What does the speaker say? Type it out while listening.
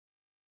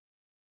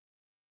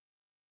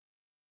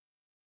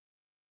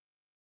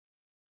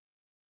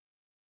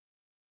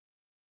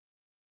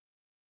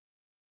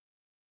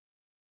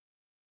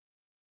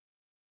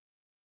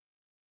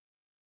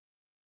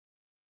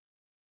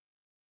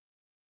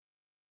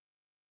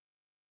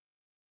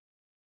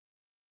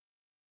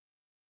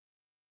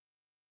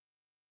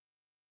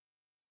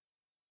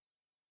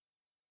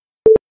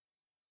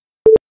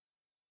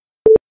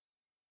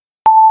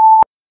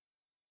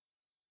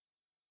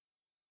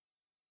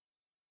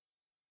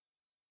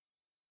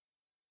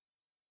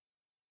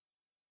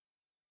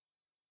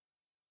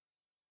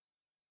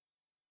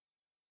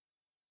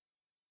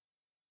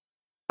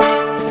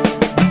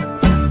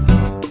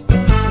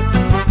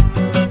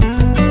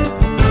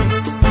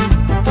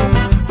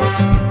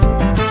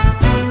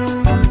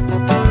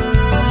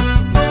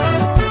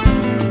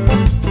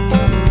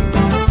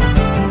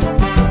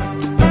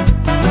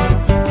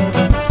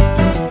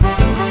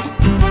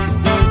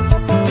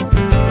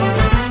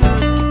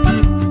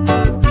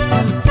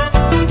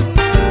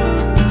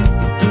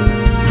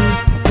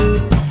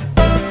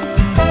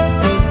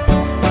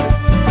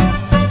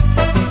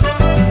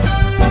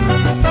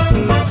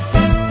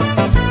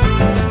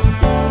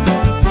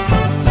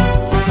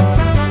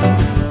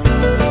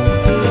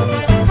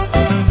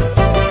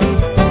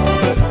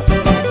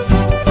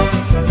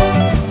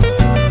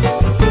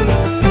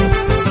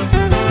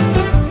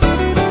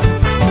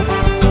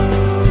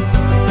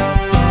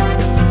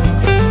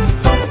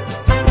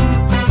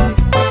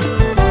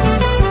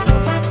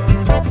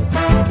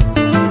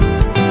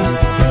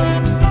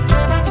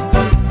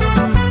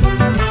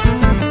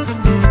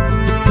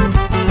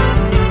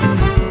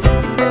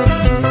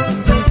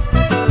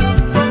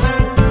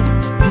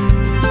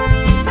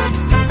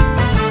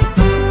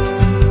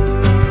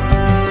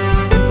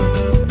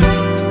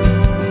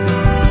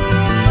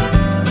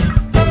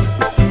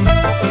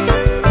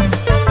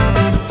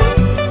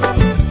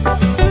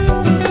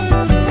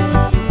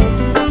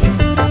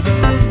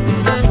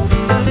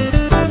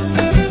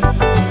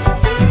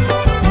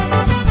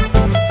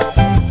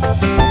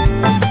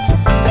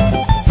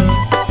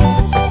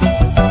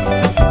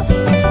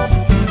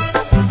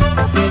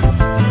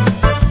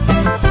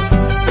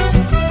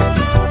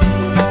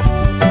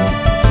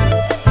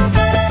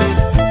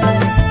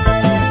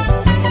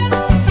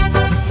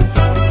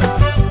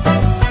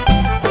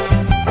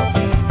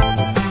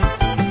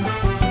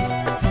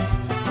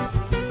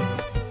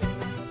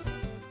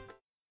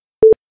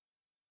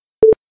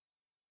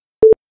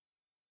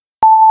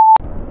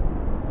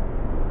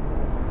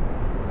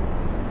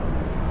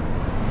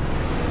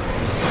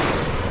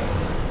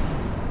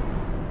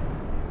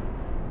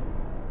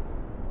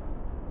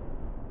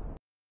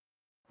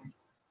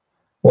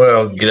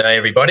Well, g'day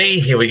everybody.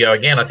 Here we go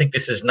again. I think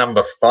this is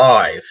number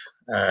five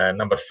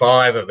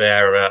of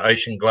our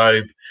Ocean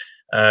Globe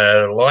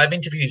live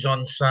interviews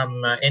on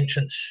some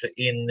entrants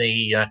in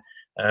the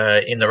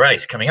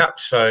race coming up.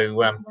 So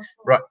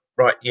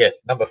right, yeah,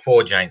 number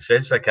four. Jane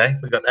says, okay,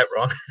 we got that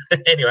wrong.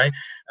 Anyway,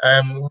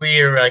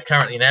 we're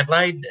currently in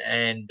Adelaide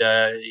and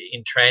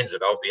in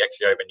transit. I'll be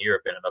actually over in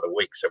Europe in another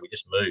week, so we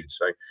just moved.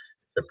 So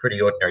a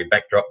pretty ordinary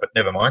backdrop, but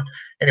never mind.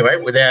 Anyway,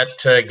 without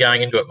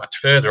going into it much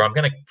further, I'm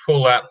going to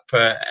pull up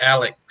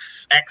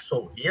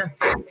AXEL here.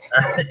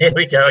 Here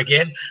we go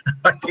again.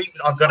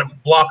 I've got a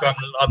block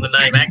on the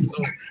name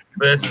AXEL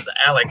versus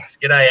Alex.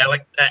 G'day,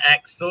 Alex.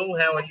 AXEL,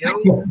 how are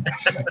you?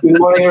 Good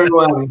morning,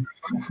 everyone.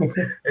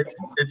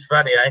 It's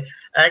funny, eh?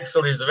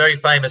 AXEL is a very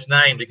famous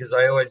name because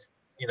I always,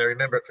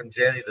 remember it from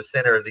Journey to the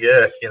Center of the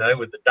Earth,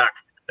 with the duck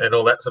and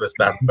all that sort of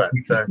stuff. But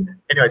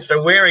anyway,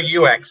 so where are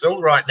you,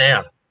 AXEL, right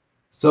now?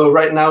 So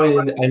right now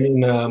I'm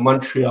in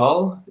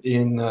Montreal,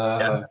 in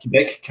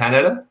Quebec,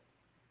 Canada.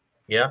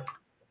 Yeah.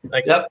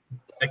 Okay. Yep.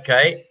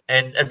 Okay.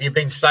 And have you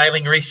been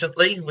sailing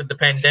recently with the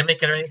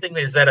pandemic or anything?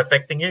 Is that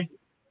affecting you?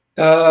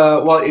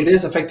 Well, it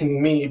is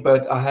affecting me,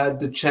 but I had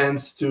the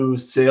chance to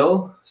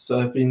sail. So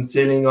I've been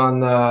sailing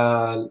on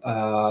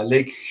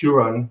Lake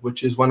Huron,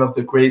 which is one of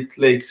the Great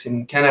Lakes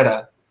in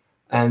Canada,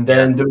 and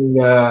then doing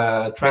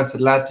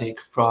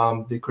transatlantic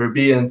from the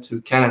Caribbean to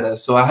Canada.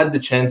 So I had the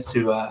chance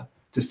to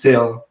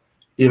sail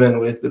even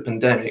with the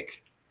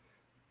pandemic.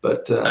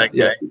 But okay.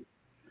 Yeah.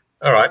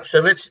 All right. So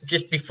let's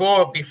just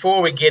before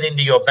we get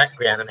into your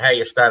background and how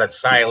you started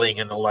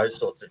sailing and all those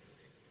sorts of things,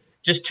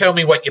 just tell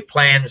me what your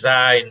plans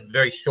are in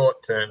very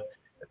short term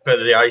for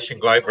the Ocean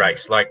Globe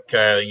race, like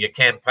your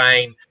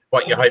campaign,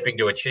 what you're hoping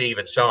to achieve,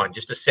 and so on,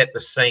 just to set the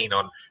scene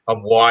on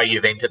why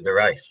you've entered the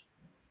race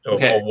or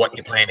what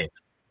your plan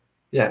is.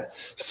 Yeah.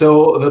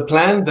 So the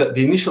plan,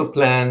 the initial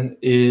plan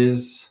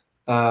is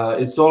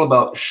it's all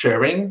about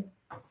sharing,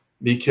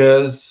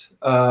 because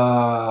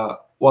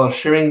while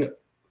sharing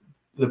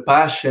the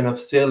passion of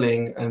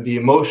sailing and the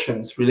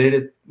emotions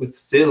related with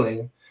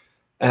sailing.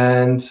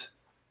 And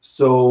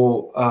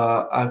so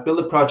I've built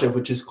a project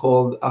which is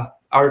called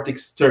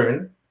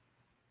ArcticStern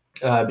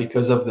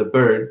because of the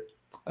bird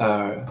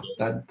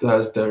that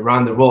does the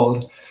round the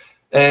world.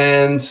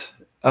 And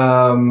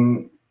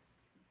the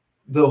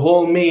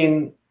whole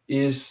mean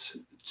is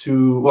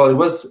to, well, it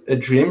was a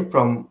dream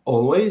from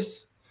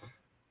always.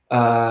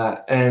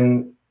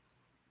 And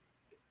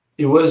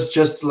it was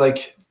just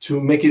like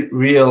to make it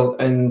real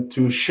and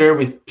to share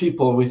with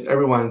people, with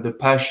everyone, the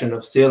passion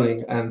of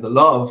sailing and the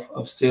love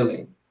of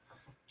sailing.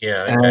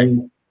 Yeah. Okay.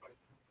 And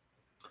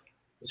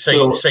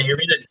so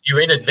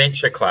you're in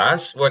adventure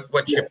class.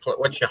 What's your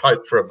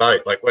hope for a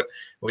boat? Like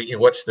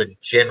what's the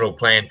general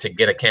plan to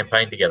get a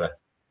campaign together?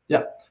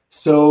 Yeah.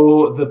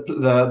 So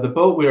the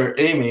boat we're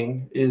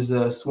aiming is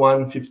a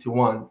Swan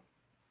 51.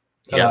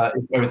 If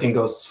everything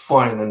goes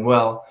fine and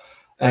well.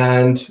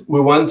 And we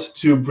want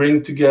to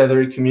bring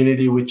together a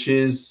community which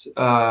is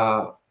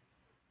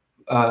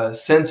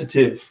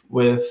sensitive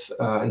with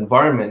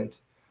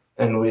environment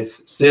and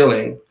with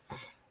sailing,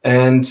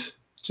 and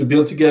to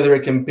build together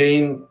a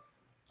campaign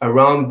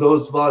around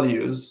those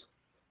values.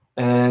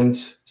 And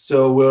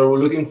so we're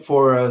looking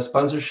for a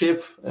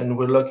sponsorship, and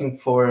we're looking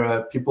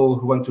for people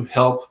who want to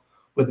help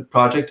with the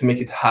project to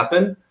make it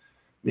happen,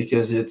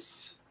 because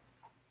it's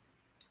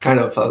kind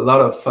of a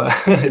lot of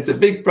it's a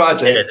big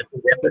project.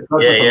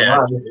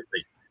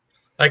 Absolutely.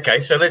 Okay,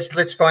 so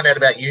let's find out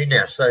about you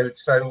now. So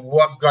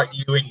what got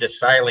you into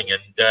sailing,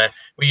 and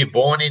were you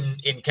born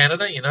in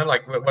Canada?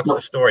 Like what's the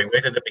story?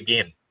 Where did it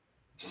begin?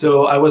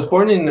 So I was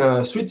born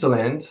in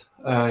Switzerland,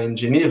 in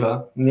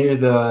Geneva, near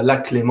the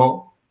Lac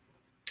Clément.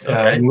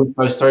 In which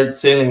I started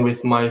sailing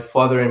with my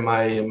father and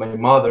my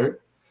mother.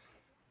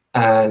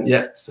 And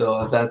yeah,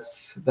 so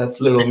that's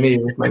little me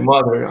with my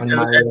mother on my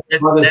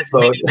mother's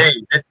boat.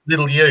 That's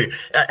little you.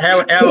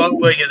 How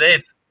old were you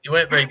then? You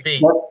weren't very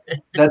big.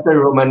 That's a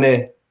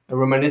Romanet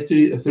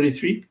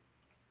 33.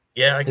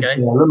 Yeah, okay. It's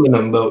an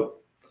aluminum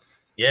boat.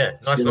 Yeah,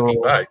 nice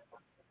looking boat.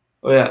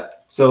 Oh yeah,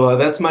 so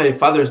that's my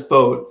father's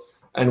boat,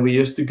 and we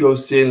used to go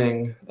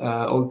sailing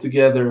all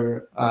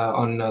together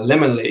on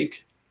Lemon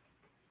Lake.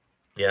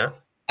 Yeah.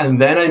 And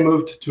then I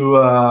moved to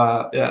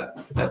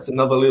that's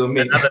another little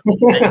me.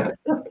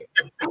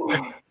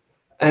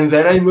 And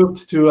then I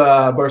moved to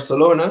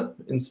Barcelona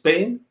in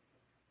Spain.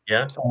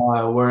 Yeah.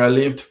 Where I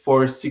lived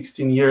for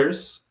 16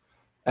 years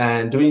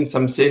and doing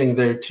some sailing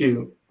there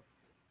too.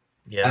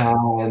 Yeah.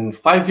 And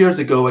 5 years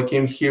ago, I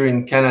came here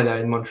in Canada,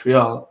 in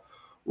Montreal,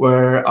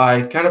 where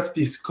I kind of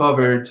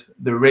discovered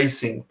the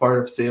racing part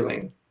of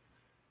sailing.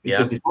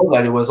 Because before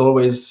that, it was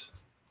always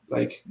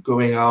like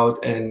going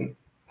out and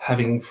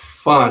having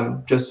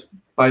fun just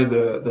by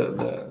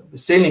the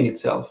sailing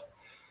itself.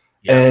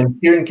 Yeah. And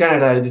here in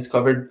Canada, I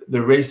discovered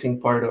the racing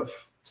part of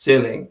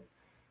sailing.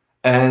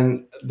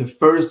 And the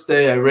first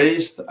day I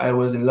raced, I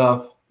was in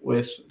love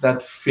with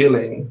that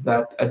feeling,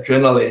 that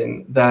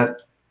adrenaline,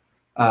 that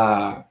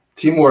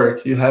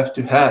teamwork you have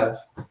to have.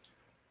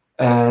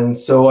 And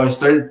so I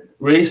started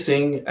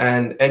racing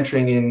and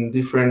entering in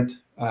different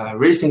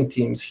racing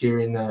teams here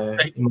in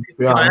Can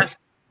Montreal.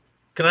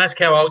 Can I ask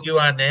how old you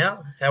are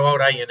now? How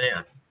old are you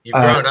now? You've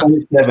grown up.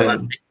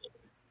 27.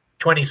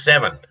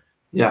 27.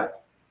 Yeah.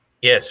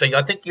 Yeah, so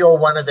I think you're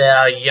one of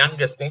our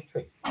youngest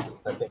entries.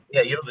 I think,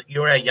 yeah,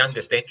 you're our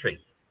youngest entry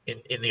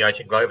in the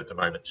Ocean Globe at the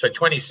moment. So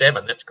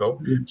 27, that's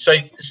cool. So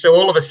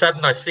all of a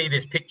sudden I see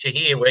this picture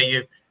here where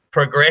you've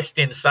progressed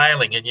in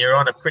sailing and you're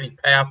on a pretty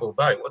powerful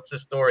boat. What's the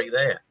story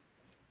there?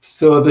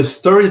 So the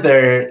story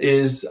there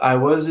is I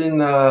was in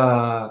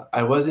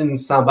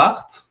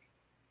Saint-Barth,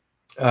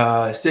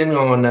 sailing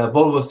on a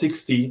Volvo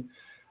 60,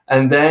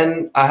 and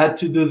then I had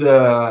to do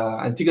the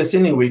Antigua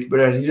Sailing Week,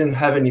 but I didn't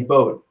have any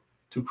boat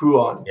to crew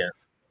on. Yeah.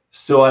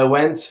 So I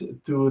went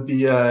to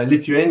the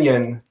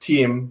Lithuanian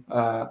team,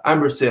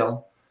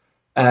 Ambersail,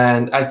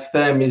 and asked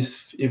them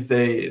if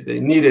they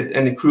needed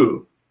any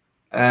crew.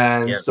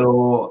 And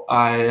so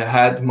I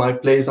had my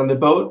place on the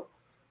boat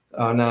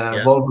on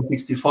a Volvo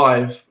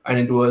 65, and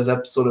it was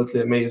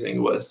absolutely amazing.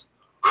 It was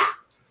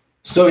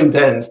so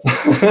intense.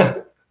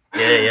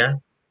 Yeah.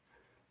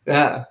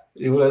 Yeah,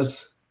 it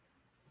was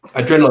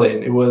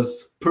adrenaline. It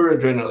was pure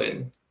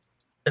adrenaline.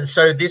 And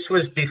so this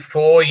was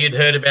before you'd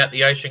heard about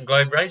the Ocean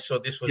Globe race, or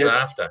this was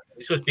after?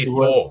 This was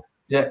before.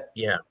 Yeah.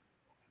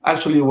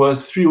 Actually, it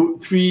was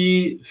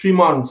three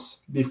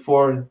months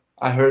before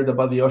I heard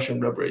about the Ocean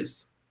Globe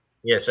race.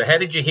 Yeah. So how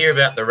did you hear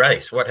about the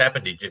race? What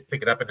happened? Did you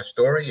pick it up in a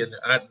story, in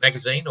a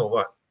magazine, or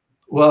what?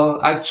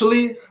 Well,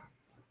 actually,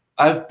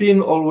 I've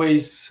been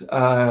always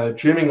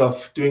dreaming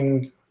of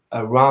doing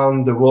a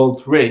round the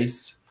world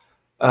race.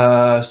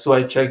 So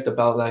I checked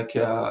about like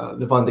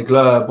the Vendée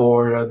Globe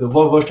or the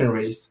Volvo Ocean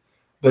race.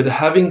 But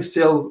having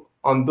sailed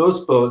on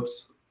those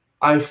boats,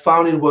 I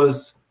found it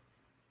was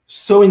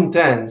so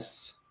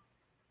intense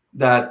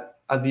that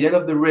at the end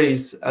of the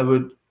race, I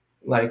would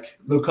like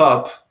look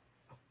up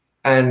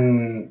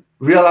and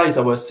realize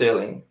I was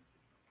sailing.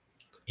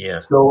 Yeah.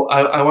 So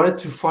I wanted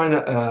to find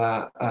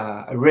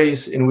a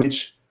race in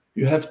which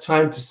you have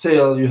time to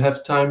sail, you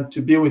have time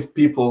to be with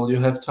people, you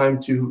have time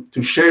to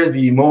share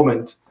the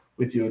moment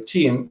with your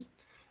team.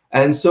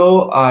 And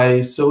so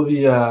I saw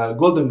the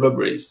Golden Globe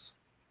race.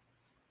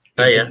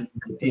 Oh, yeah.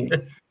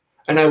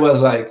 And I was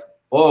like,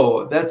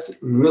 oh, that's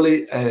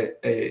really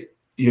a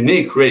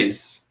unique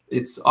race.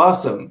 It's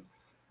awesome.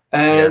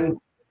 And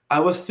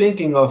I was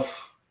thinking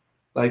of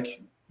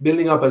like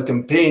building up a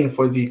campaign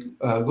for the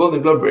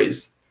Golden Globe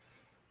race.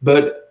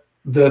 But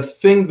the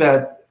thing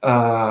that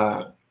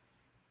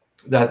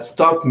that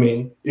stopped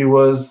me, it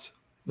was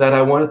that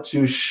I wanted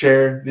to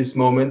share this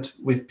moment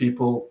with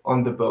people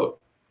on the boat.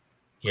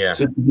 Yeah.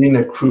 So to be in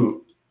a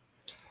crew.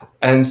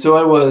 And so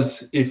I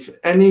was, if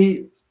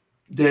any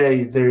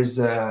day there's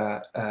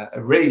a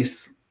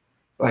race,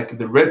 like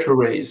the retro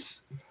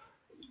race,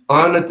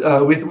 on it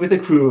with a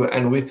crew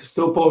and with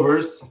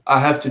stopovers, I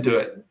have to do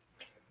it.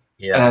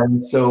 Yeah.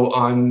 And so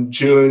on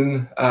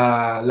June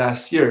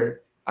last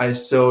year, I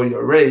saw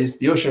your race,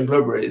 the Ocean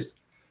Globe race,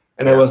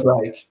 and I was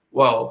like,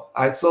 wow,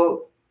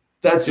 Axel,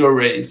 that's your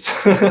race.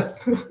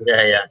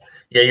 Yeah,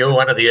 you're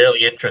one of the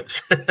early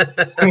entrants.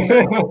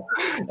 I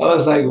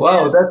was like,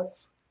 wow,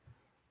 that's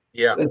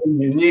a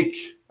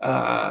unique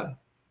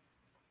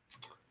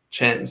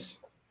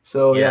chance.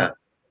 So yeah.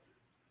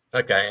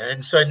 Okay,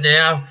 and so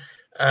now,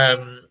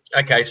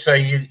 okay, so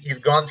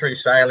you've gone through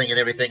sailing and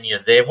everything.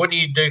 You're there. What do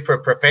you do for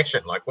a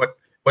profession? Like,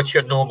 what's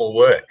your normal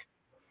work?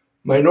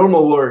 My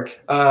normal work,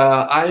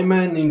 I'm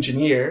an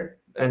engineer,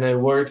 and I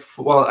work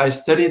for, I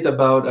studied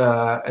about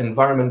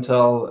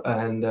environmental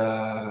and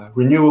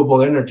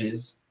renewable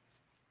energies,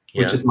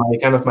 which is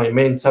my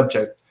main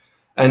subject.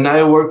 And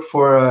I work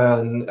for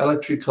an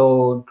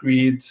electrical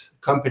grid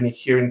company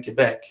here in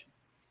Quebec.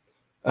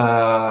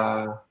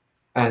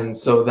 And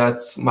so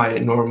that's my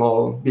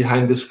normal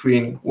behind the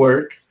screen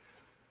work.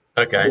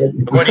 Okay.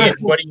 What do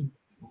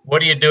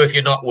you do if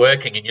you're not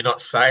working and you're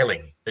not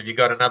sailing? Have you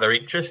got another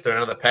interest or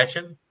another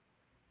passion?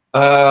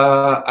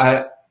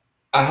 I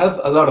have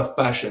a lot of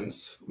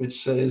passions,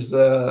 which is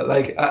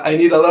like I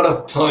need a lot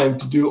of time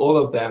to do all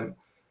of them.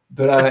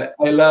 But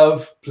I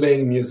love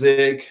playing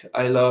music.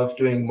 I love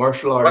doing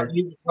martial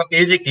arts. What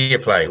music do you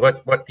play?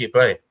 What do you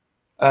play?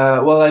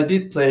 Well, I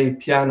did play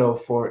piano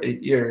for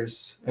 8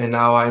 years, and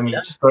now I'm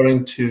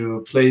starting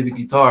to play the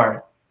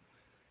guitar.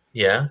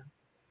 Yeah.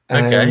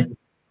 Okay. And,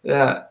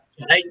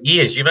 8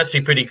 years. You must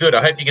be pretty good.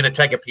 I hope you're going to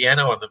take a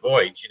piano on the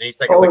voyage. You need to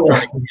take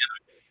electronic piano.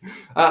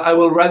 I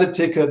will rather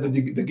take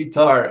the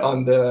guitar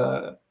on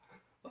the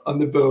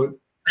boat.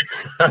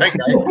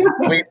 Okay.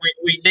 we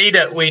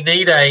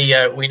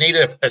need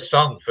a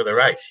song for the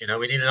race. You know,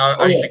 we need an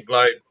Ocean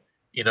Globe.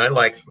 You know,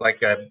 like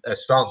a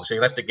song. So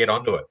you'll have to get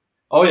onto it.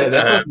 Oh yeah,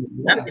 definitely.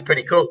 That'd be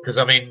pretty cool because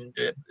I mean,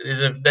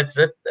 that's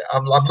it.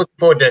 I'm looking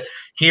forward to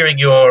hearing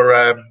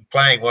your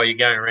playing while you're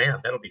going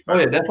around. That'll be fun. Oh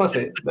yeah,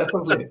 definitely.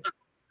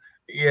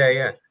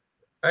 Yeah.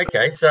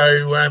 Okay,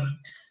 so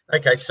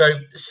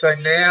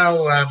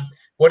now,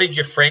 what did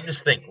your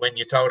friends think when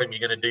you told them you're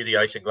going to do the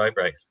Ocean Globe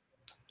race?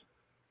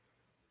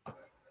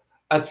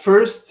 At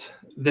first,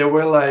 they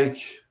were like,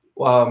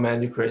 "Wow,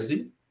 man, you're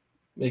crazy,"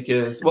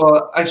 because,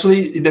 well,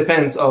 actually, it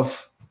depends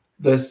of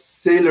the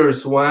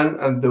sailors one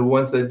and the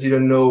ones that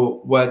didn't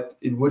know what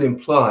it would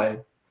imply.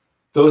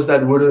 Those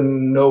that wouldn't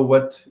know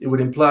what it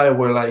would imply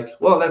were like,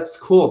 well, that's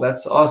cool,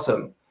 that's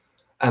awesome.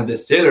 And the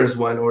sailors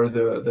one, or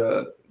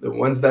the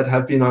ones that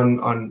have been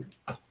on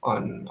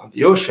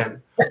the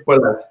ocean, were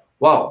like,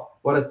 wow,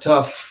 what a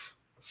tough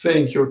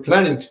thing you're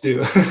planning to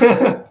do.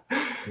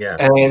 Yeah.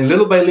 And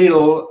little by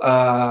little,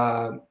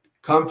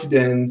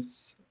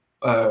 confidence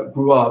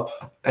grew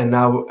up, and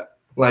now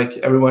like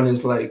everyone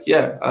is like,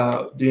 yeah,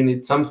 do you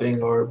need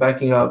something or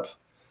backing up?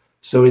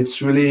 So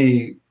it's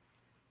really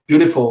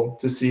beautiful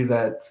to see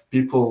that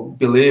people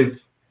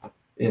believe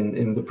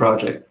in the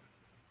project.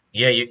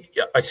 Yeah,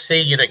 I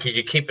see, you know, because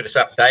you keep us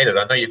updated.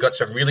 I know you've got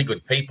some really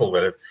good people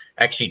that have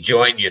actually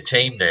joined your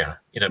team now,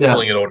 you know, Yeah.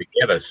 pulling it all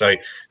together. So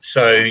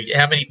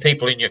how many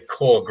people in your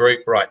core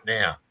group right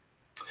now?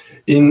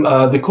 In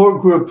the core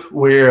group,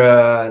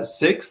 we're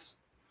 6.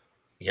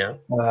 Yeah.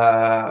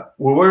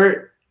 We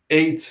were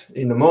 8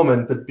 in the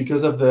moment, but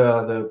because of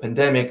the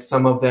pandemic,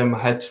 some of them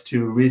had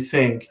to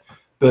rethink.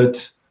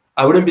 But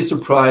I wouldn't be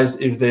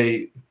surprised if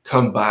they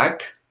come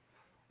back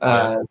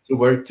to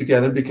work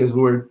together, because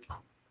we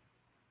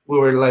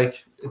were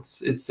like,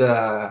 it's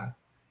a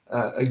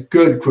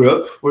good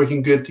group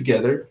working good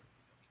together.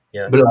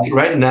 Yeah. But like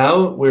right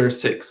now we're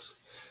 6,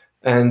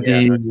 and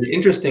the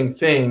interesting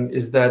thing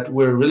is that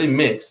we're really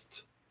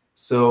mixed.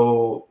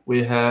 So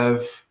we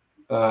have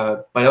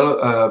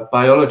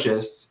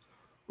biologists,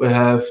 we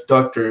have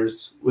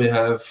doctors, we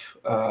have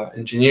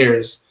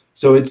engineers.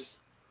 So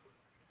it's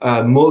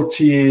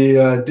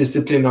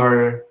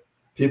multi-disciplinary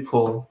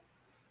people.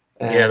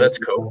 And, yeah, that's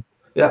cool.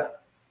 Yeah.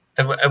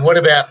 And what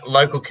about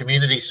local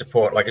community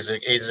support? Like, is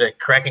it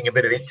cracking a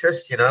bit of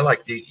interest? You know,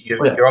 like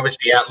you're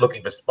obviously out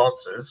looking for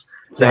sponsors.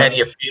 So how do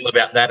you feel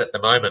about that at the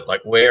moment?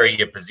 Like, where are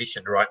you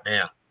positioned right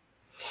now?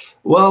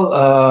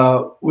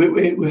 Well,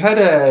 we had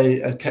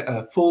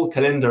a full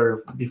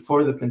calendar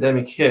before the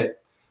pandemic hit,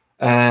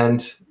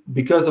 and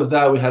because of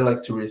that, we had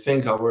like to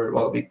rethink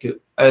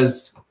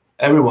as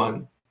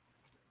everyone.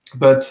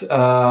 But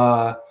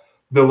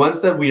the ones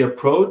that we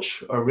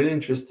approach are really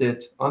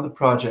interested on the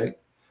project.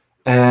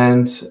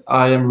 And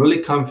I am really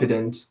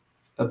confident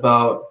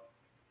about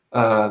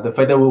the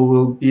fact that we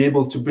will be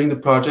able to bring the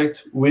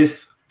project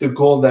with the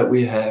goal that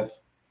we have,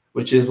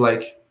 which is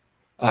like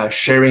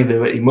sharing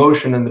the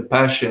emotion and the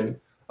passion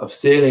of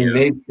sailing,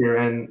 nature,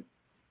 and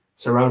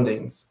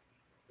surroundings.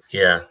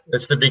 Yeah,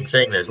 that's the big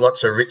thing. There's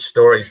lots of rich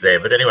stories there.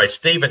 But anyway,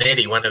 Stephen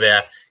Eddy, one of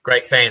our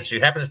great fans,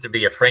 who happens to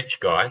be a French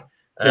guy,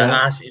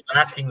 is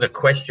asking the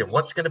question,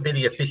 what's going to be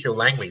the official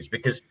language?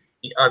 Because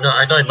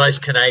I know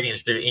most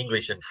Canadians do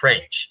English and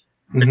French.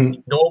 But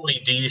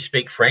normally, do you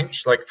speak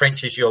French? Like,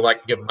 French is your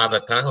mother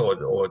tongue,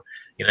 or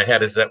you know, how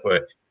does that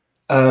work?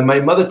 My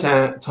mother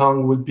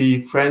tongue would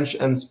be French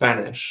and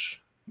Spanish,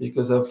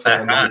 because of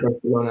my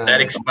Barcelona. That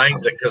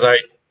explains it, because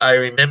I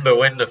remember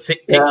when the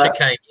picture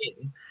came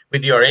in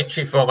with your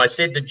entry form, I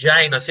said to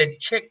Jane, I said,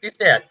 check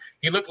this out.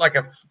 You look like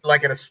a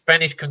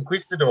Spanish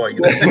conquistador. You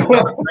know,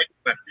 not a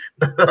Frenchman,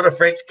 not a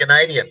French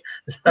Canadian.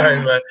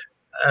 So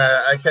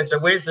okay, so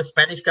where's the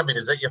Spanish come in?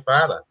 Is that your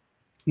father?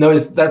 No,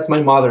 that's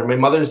my mother. My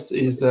mother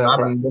is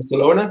from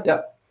Barcelona.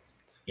 Yeah.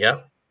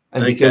 Yeah.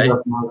 And because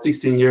of my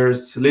 16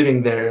 years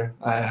living there,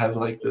 I have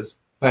like this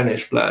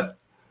Spanish blood.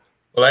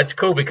 Well, that's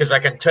cool, because I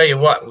can tell you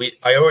what,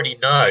 I already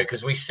know,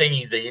 because we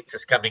see the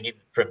interest coming in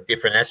from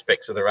different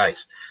aspects of the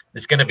race.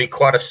 There's going to be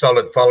quite a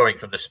solid following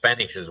from the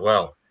Spanish as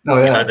well. Oh,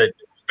 yeah. You know, the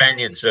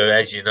Spaniards are,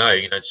 as you know,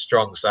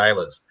 strong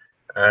sailors.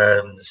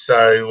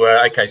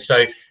 Okay,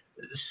 so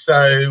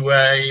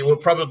it will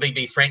probably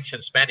be French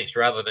and Spanish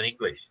rather than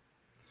English.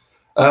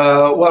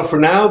 Well, for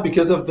now,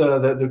 because of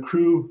the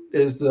crew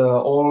is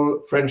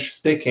all French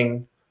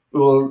speaking, we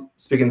will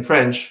speak in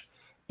French.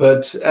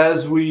 But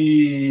as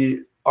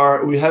we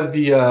have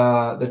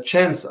the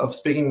chance of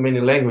speaking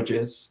many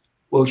languages,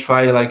 we'll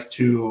try like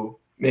to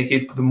make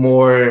it the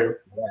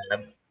more.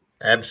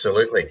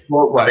 Absolutely.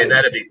 Worldwide. I mean,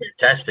 that'd be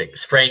fantastic.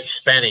 It's French,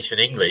 Spanish,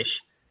 and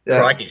English.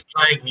 Like he's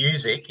playing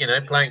music,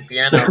 playing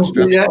piano and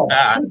strumming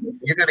guitar.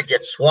 You're going to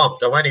get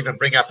swamped. I won't even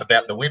bring up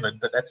about the women,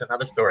 but that's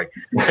another story.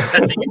 You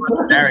might be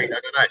married.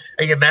 I don't know.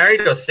 Are you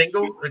married or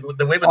single?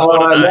 The women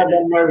want to know.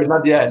 Not married.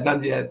 Not yet.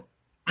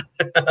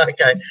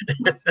 Okay,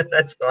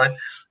 that's fine.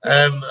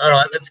 All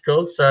right, that's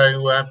cool.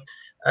 So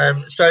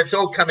it's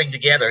all coming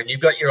together, and you've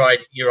got your eye.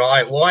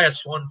 Why a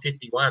Swan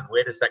 51?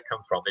 Where does that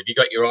come from? Have you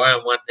got your eye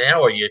on one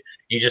now, or you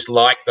just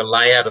like the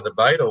layout of the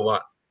boat, or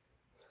what?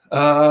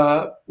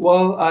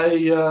 Well,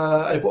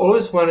 I've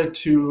always wanted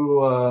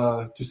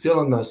to sail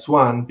on the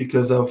Swan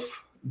because of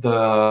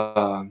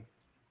the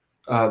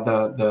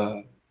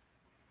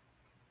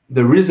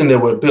reason they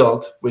were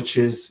built, which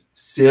is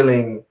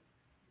sailing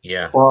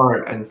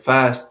far and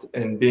fast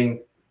and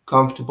being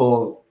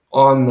comfortable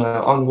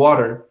on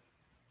water,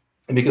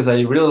 and because I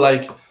really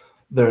like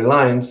their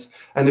lines.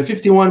 And the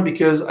 51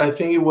 because I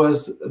think it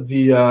was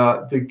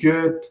the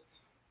good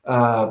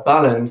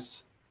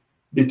balance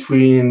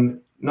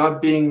between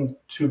not being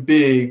too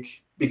big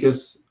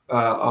because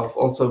of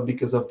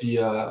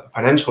the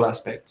financial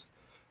aspect,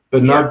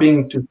 but not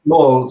being too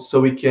small,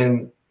 so we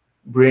can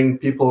bring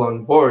people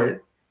on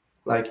board,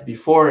 like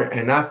before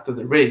and after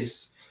the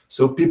race,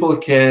 so people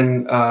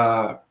can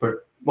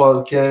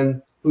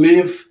can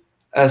live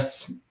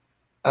as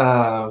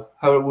how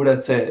would I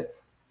say it?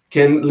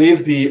 Can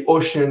live the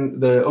Ocean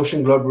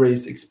Globe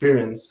race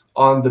experience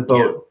on the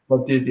boat.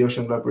 What did the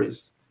Ocean Globe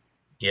race?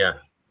 Yeah.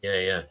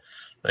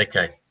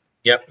 Okay.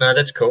 Yep. No,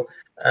 that's cool.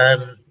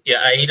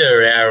 AIDA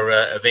are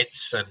our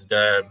events and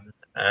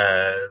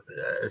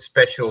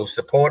special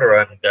supporter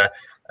and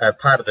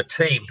part of the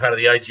team, part of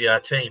the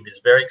OGR team, is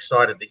very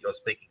excited that you're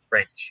speaking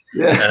French.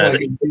 Yeah, I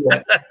can see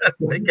that.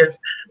 Because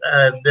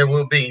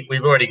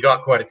we've already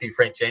got quite a few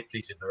French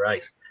entries in the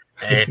race,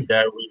 and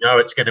we know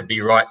it's going to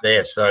be right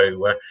there.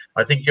 So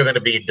I think you're going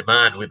to be in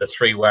demand with a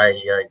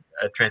three-way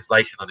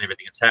translation on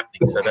everything that's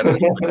happening. So that'll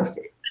be good.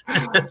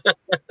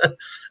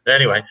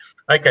 Anyway,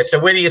 okay, so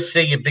where do you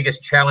see your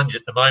biggest challenge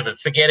at the moment?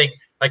 Forgetting,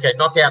 okay,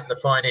 knock out the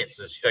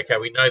finances. Okay,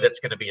 we know that's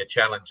going to be a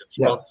challenge, and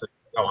sponsors and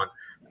so on.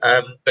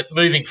 But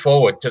moving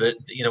forward to the,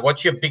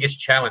 what's your biggest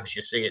challenge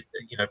you see it,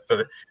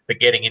 for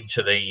getting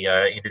into the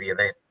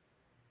event?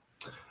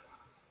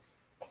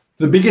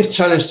 The biggest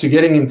challenge to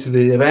getting into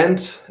the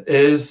event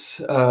is,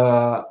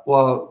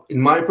 well, in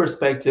my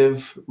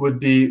perspective, would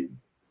be,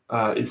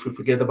 if we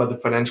forget about the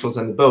financials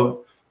and the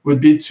boat,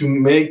 would be to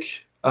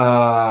make,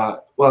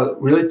 well,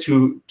 really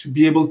to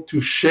be able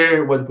to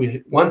share what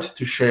we want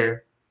to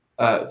share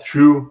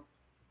through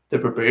the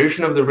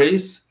preparation of the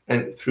race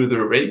and through the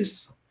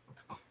race,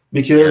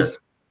 because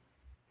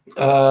it's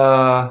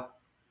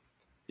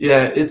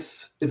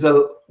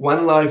a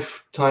one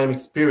lifetime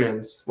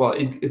experience. Well,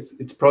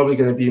 it's probably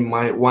going to be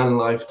my one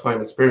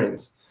lifetime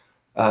experience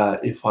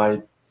if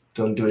I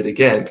don't do it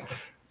again.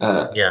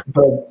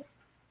 But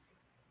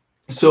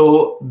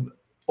so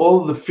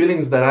all the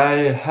feelings that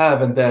I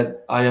have and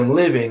that I am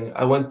living,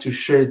 I want to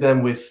share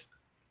them with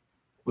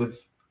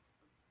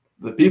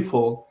the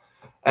people,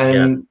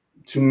 and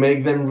to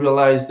make them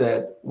realize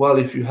that, well,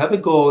 if you have a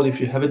goal, if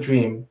you have a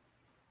dream,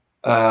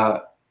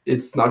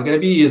 it's not going to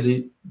be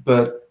easy,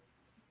 but,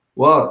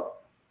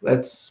 well,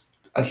 let's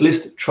at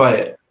least try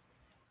it.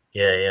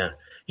 Yeah.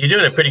 You're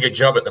doing a pretty good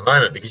job at the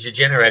moment, because you're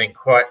generating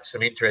quite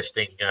some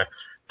interesting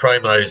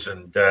promos,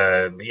 and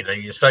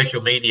your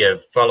social media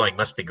following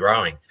must be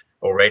growing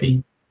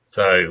already.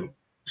 So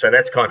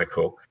that's kind of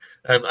cool.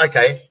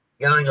 Okay,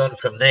 going on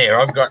from there,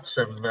 I've got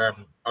some.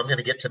 I'm going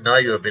to get to know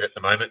you a bit at the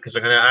moment, because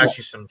I'm going to ask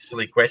you some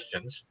silly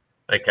questions.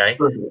 Okay,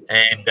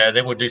 and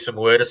then we'll do some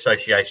word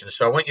associations.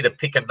 So I want you to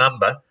pick a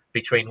number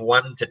between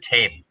 1 to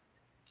 10.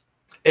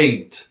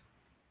 8.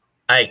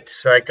 8.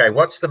 So, okay,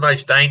 what's the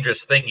most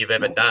dangerous thing you've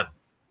ever done?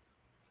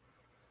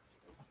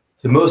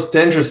 The most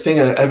dangerous thing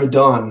I've ever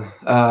done.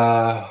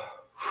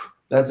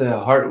 That's a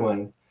hard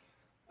one.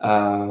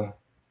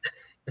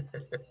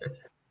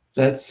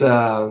 That's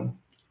I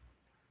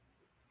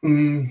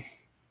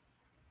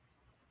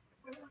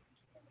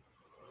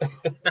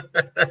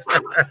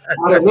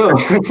don't know.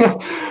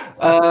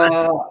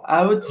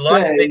 I would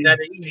say been that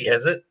easy,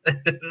 has it?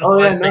 Oh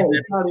yeah, no,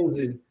 it's not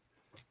easy.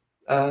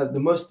 The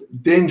most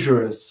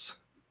dangerous.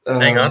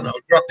 Hang on, I'll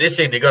drop this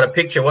in. You got a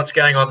picture? What's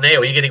going on there?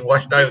 Are you getting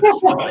washed over the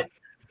side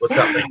or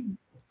something?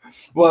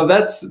 Well,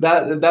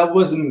 that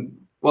wasn't.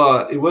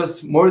 Well, it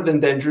was more than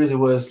dangerous. It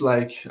was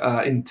like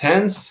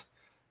intense.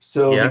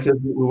 So because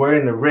we were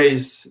in a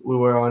race, we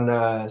were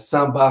on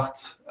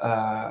Saint-Barth,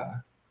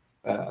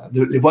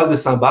 Les Voiles de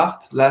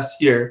Saint-Barth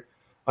last year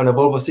on a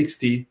Volvo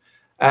 60,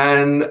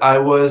 and I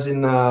was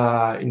in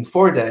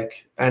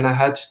foredeck, and I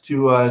had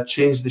to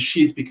change the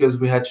sheet because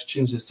we had to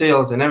change the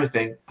sails and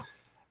everything,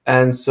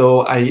 and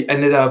so I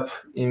ended up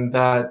in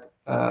that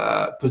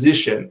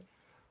position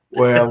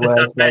where I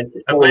was like,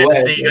 I'm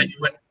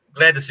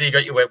glad to see you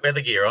got your wet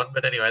weather gear on,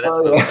 but anyway, that's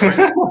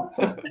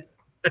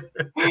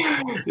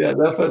yeah,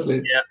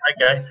 definitely. Yeah,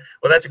 okay.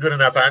 Well, that's a good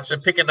enough answer.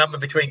 Pick a number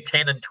between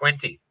 10 and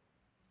 20.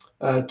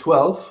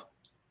 12.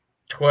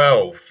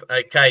 12.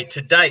 Okay.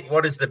 To date,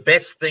 what is the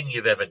best thing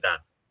you've ever done?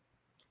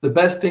 The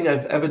best thing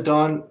I've ever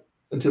done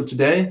until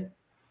today?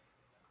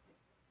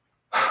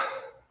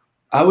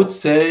 I would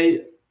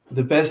say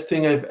the best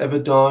thing I've ever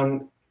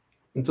done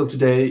until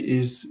today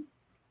is,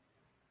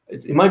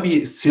 it might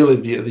be silly,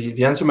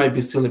 the answer might be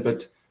silly,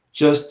 but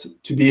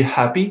just to be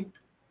happy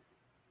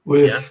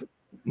with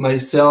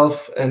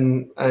myself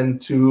and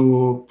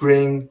to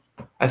bring,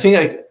 I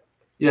think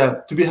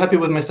to be happy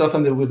with myself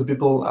and with the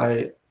people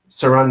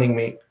surrounding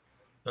me.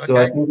 Okay. So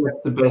I think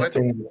that's the best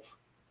thing.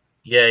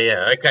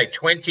 Yeah. Okay,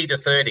 20 to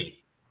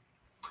 30.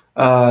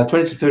 20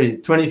 to 30,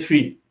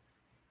 23.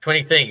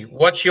 23.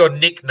 What's your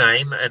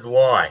nickname and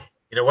why?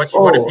 What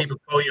do people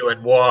call you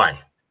and why?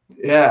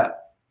 Yeah.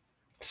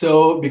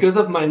 So because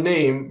of my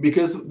name,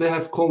 because they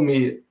have called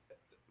me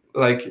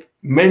like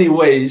many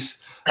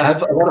ways, I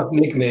have a lot of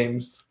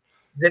nicknames.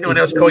 Does anyone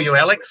else call you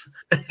Alex?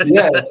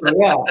 Yeah,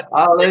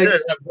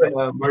 Alex,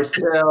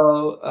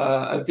 Marcel.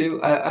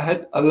 I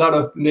had a lot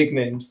of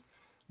nicknames,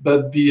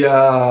 but the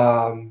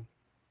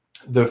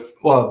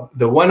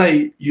one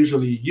I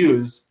usually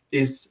use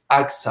is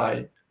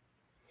AXEL,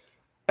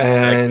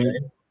 and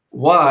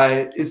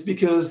Why? It's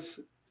because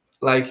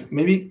like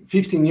maybe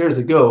 15 years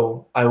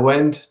ago, I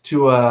went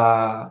to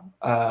a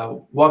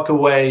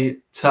walk-away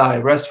Thai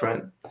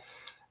restaurant,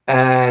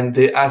 and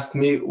they asked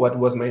me what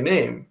was my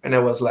name, and I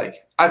was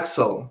like,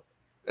 AXEL.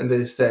 And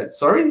they said,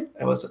 sorry?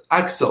 I was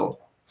AXEL.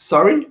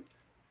 Sorry?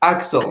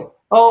 AXEL.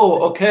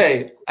 Oh,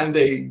 okay. And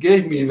they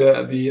gave me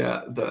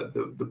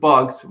the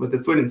box with the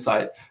food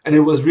inside, and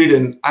it was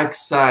written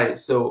AXAY,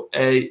 so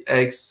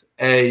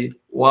AXAY.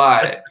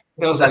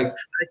 And I was like,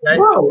 Okay.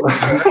 whoa.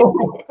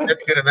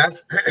 That's good enough.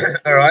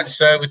 All right.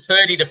 So with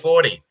 30 to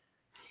 40.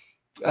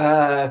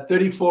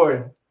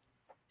 34.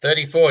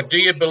 34. Do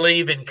you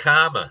believe in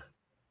karma?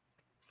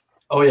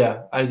 Oh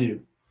yeah, I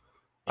do.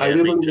 Yeah, I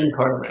do me believe too. in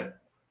karma.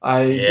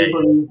 I Yeah, do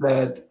believe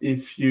that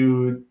if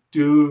you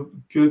do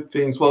good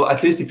things, well,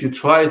 at least if you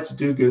try to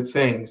do good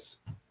things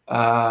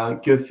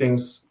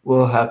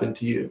will happen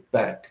to you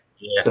back.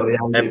 yeah, So yeah,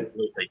 I do.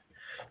 absolutely.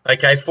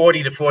 Okay,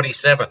 40 to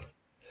 47.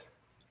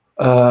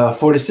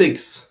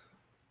 46.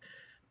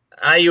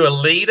 Are you a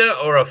leader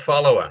or a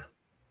follower?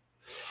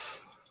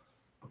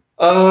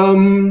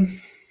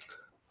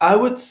 I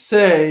would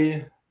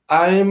say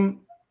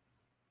I'm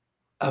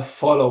a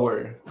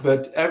follower,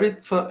 but every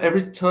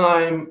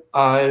time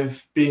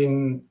I've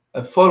been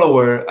a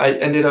follower, I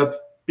ended up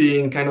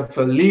being kind of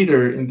a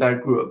leader in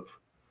that group.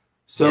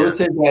 So I would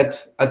say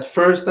that at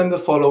first I'm the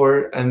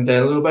follower, and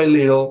then little by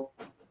little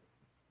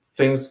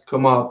things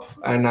come up,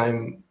 and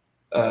I'm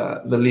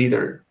the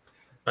leader.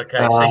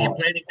 Okay, so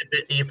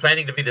you're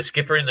planning to be the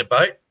skipper in the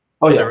boat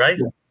for the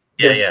race?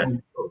 Yes. Yeah.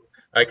 Cool.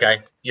 Okay,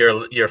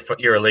 you're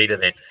a leader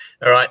then.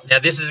 All right. Now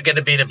this is going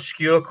to be an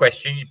obscure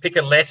question. You pick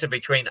a letter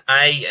between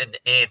A and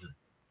N.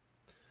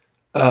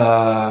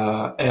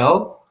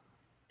 L.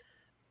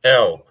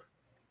 L.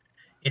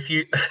 If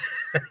you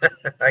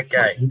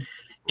okay,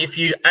 if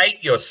you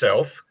ate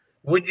yourself,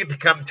 would you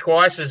become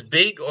twice as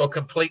big or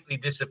completely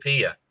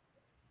disappear?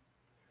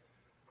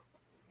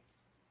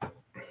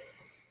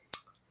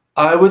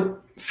 I would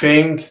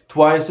think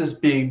twice as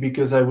big,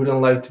 because I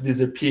wouldn't like to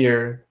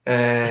disappear,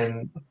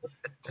 and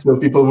so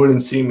people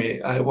wouldn't see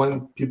me. I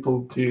want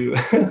people to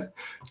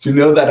to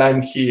know that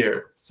I'm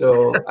here.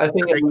 So I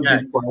think it would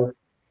be twice.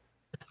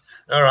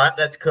 All right,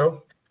 that's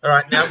cool. All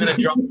right, now I'm going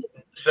to drop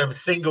some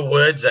single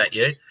words at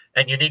you,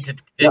 and you need to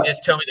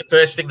just tell me the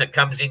first thing that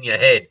comes in your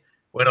head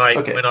when I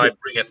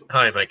bring it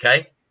home.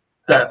 Okay?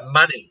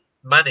 Money.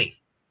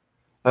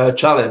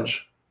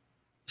 Challenge.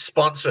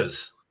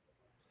 Sponsors.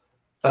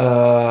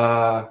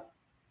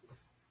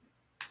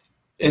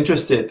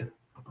 Interested.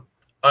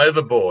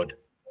 Overboard.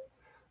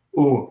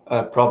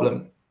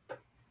 Problem.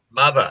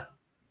 Mother.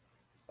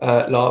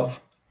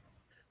 Love.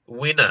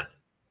 Winner.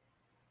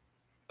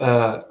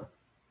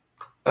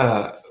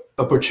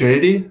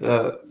 Opportunity.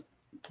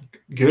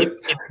 Good.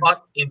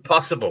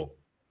 Impossible.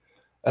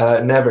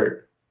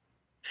 Never.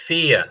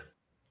 Fear.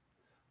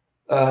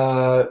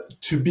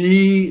 To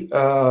be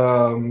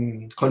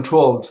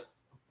controlled.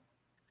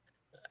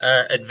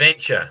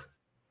 Adventure.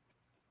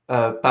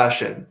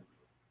 Passion.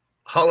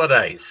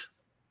 Holidays.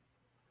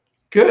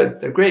 Good.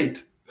 They're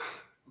great.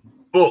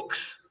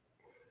 Books.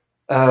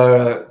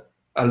 A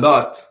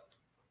lot.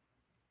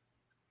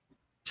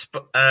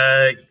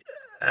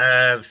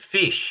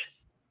 Fish.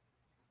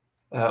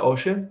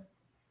 Ocean.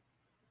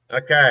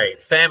 Okay.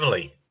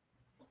 Family.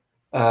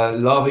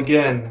 Love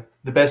again.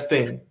 The best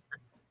thing.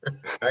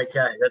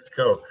 Okay, that's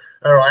cool.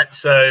 All right,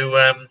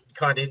 so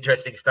kind of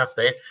interesting stuff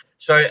there.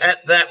 So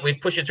at that, we're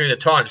pushing through the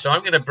time. So I'm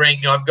going to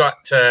bring. I've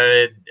got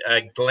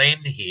Glenn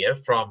here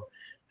from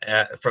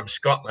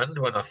Scotland.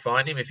 When I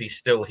find him, if he's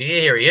still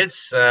here, here he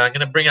is. I'm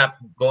going to bring up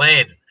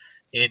Glenn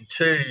in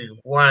 2,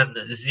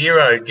 1,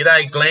 0.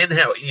 G'day, Glenn.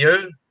 How are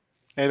you?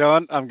 Hey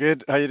Don, I'm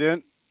good. How you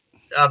doing?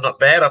 I'm not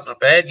bad. I'm not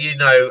bad. You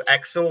know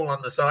Axel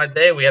on the side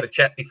there. We had a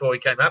chat before he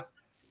came up.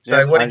 So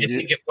Yep, what did you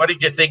think? What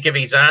did you think of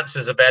his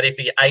answers about if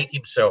he ate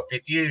himself?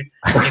 If you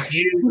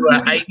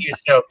ate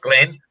yourself,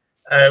 Glenn,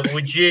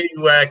 would you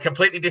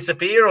completely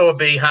disappear or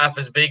be half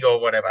as big or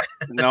whatever?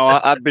 No,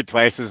 I'd be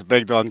twice as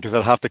big, Don, because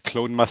I'd have to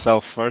clone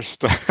myself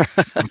first.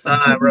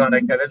 Right.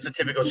 Okay, that's a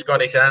typical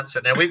Scottish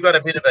answer. Now we've got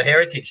a bit of a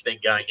heritage thing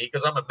going here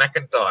because I'm a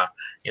McIntyre,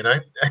 you know,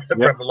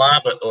 from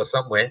Larbert or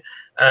somewhere.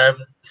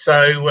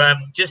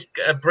 Just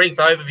a brief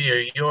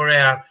overview. You're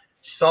our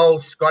sole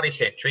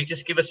Scottish entry.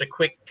 Just give us a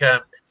quick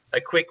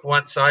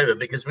once over,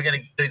 because we're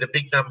going to do the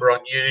big number on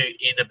you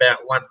in about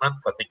 1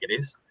 month, I think it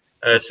is.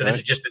 So this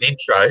is just an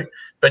intro,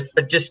 but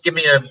just give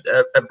me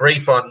a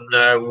brief on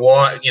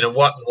why, what and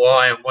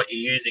why and what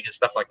you're using and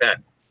stuff like that.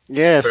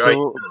 Yeah,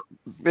 so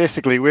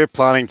basically we're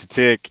planning to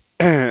take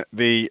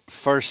the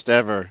first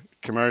ever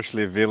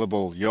commercially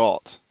available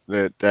yacht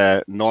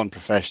that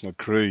non-professional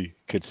crew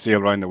could sail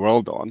around the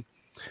world on.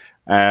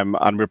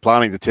 And we're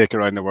planning to take her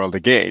around the world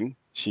again.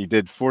 She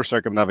did 4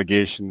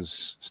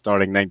 circumnavigations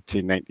starting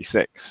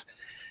 1996,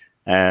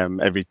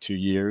 every 2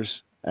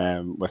 years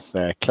with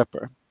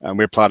Clipper. And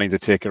we're planning to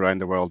take her around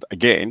the world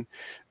again,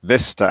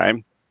 this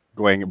time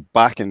going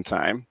back in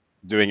time,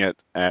 doing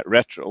it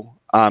retro,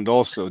 and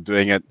also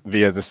doing it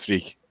via the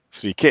three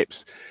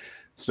capes.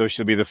 So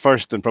she'll be the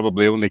first and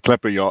probably only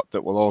clipper yacht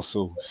that will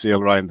also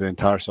sail around the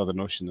entire Southern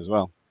Ocean as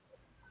well.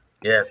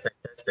 Yeah,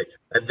 fantastic.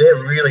 And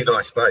they're really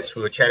nice boats.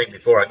 We were chatting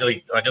before. I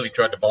nearly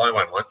tried to buy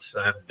one once,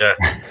 and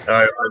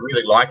I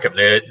really like them.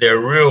 They're a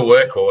real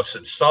workhorse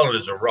and solid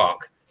as a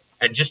rock,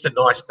 and just a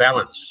nice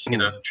balance. You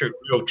know,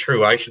 real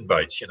true ocean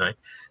boats. You know,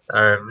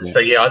 so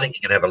yeah, I think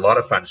you can have a lot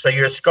of fun. So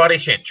you're a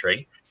Scottish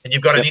entry, and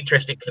you've got an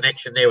interesting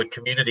connection there with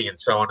community and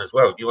so on as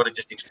well. Do you want to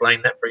just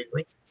explain that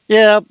briefly?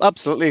 Yeah,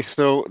 absolutely.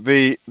 So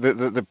the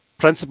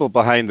principle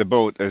behind the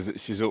boat is that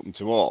she's open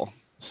to all.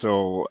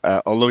 So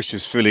although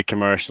she's fully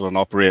commercial and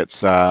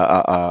operates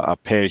a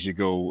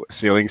pay-as-you-go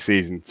sailing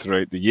season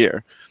throughout the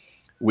year,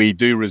 we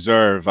do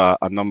reserve a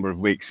number of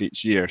weeks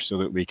each year so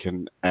that we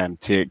can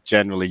take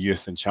generally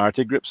youth and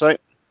charity groups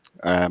out,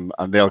 and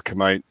they'll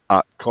come out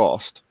at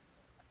cost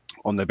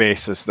on the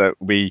basis that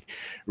we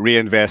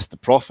reinvest the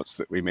profits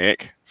that we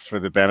make for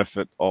the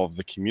benefit of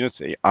the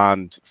community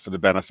and for the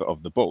benefit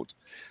of the boat,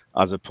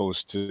 as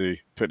opposed to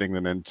putting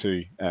them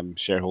into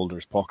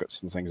shareholders'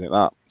 pockets and things like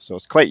that. So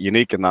it's quite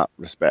unique in that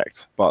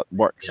respect, but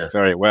works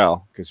very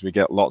well because we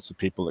get lots of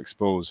people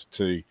exposed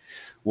to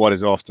what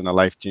is often a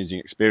life-changing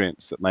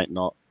experience that might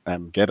not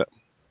get it.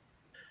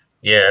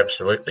 Yeah,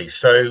 absolutely.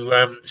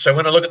 So, so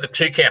when I look at the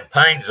two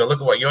campaigns, I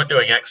look at what you're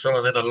doing, Axel,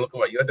 and then I look at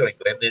what you're doing,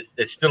 Glenn.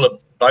 There's still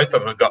both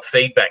of them have got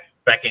feedback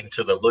back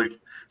into the loop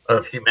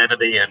of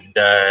humanity and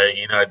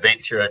you know,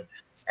 adventure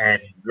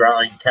and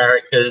growing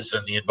characters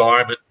and the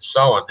environment and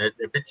so on. They're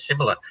a bit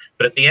similar,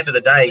 but at the end of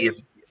the day,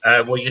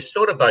 well, you're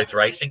sort of both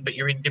racing, but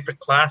you're in different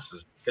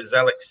classes because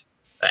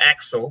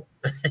Axel,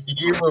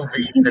 you will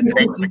be in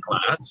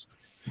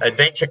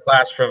adventure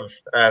class from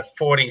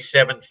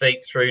 47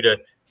 feet through to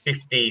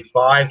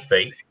 55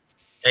 feet,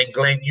 and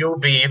Glenn, you'll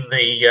be in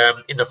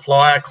the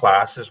flyer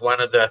class as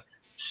one of the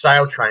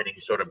sail training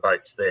sort of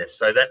boats there.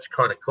 So that's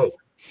kind of cool,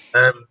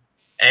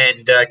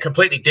 and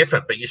completely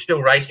different. But you're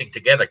still racing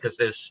together because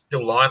there's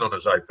still line on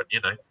us open, you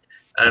know.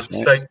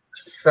 So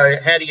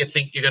how do you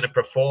think you're going to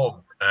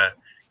perform,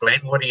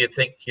 Glenn? What do you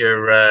think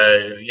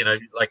you're, you know,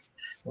 like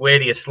where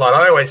do you slide?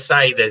 I always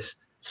say there's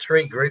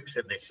three groups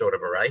in this sort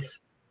of a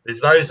race. There's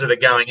those that are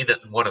going in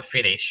it and want to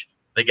finish.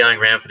 They're going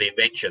around for the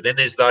adventure. Then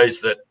there's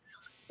those that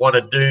want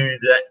to do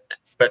that,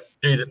 but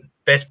do the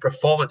best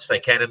performance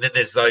they can. And then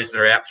there's those that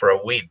are out for a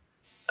win.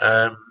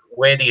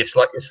 Where do you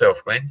slot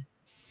yourself, Glenn?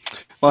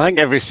 Well, I think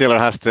every sailor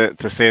has to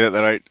say that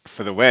they're out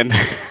for the win.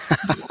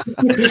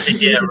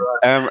 Yeah,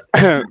 right.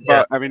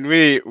 But I mean,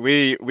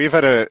 we've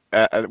had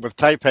with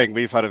Taiping,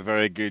 we've had a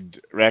very good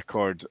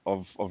record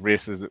of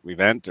races that we've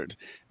entered,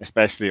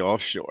 especially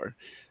offshore.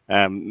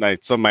 Now,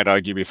 some might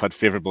argue we've had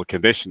favourable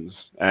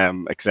conditions,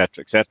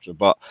 etc., etc.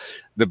 But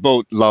the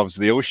boat loves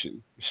the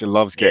ocean. She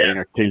loves getting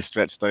her keel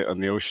stretched out on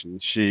the ocean.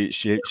 She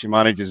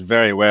manages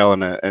very well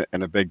in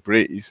a big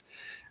breeze,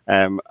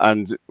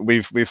 and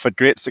we've had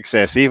great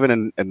success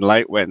even in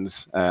light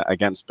winds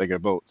against bigger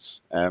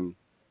boats. And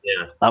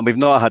we've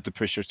not had to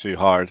push her too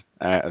hard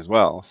as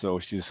well. So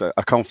she's a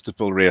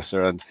comfortable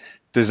racer and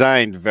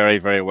designed very,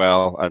 very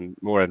well. And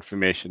more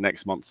information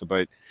next month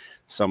about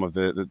some of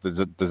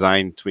the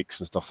design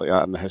tweaks and stuff like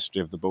that and the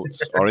history of the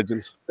boat's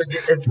origins. So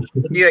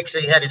have you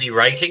actually had any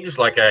ratings,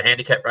 like a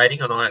handicap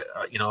rating on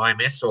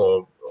IMS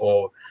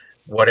or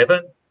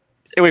whatever?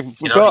 We've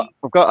got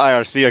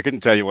IRC. I couldn't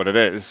tell you what it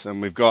is,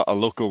 and we've got a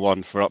local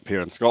one for up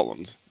here in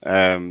Scotland,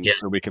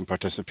 so we can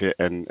participate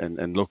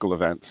in local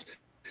events.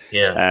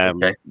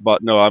 Okay.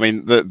 But no, I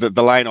mean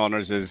the line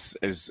honours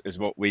is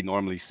what we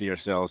normally see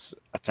ourselves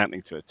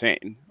attempting to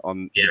attain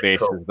on the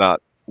basis that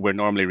we're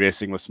normally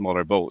racing with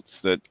smaller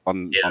boats that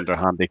under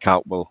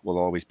handicap will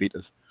always beat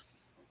us.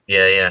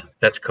 Yeah,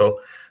 that's cool.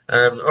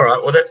 All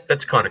right, well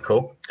that's kind of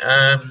cool.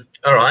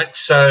 All right,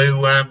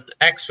 so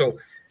Axel,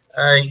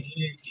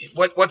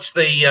 what's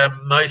the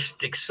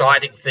most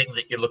exciting thing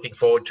that you're looking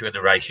forward to in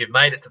the race? You've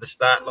made it to the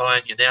start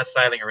line. You're now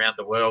sailing around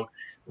the world.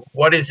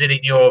 What is it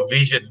in your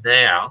vision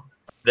now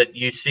that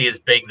you see as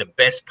being the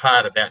best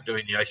part about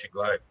doing the Ocean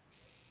Globe?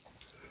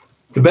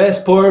 The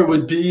best part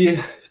would be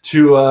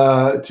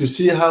to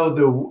see how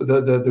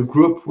the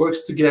group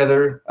works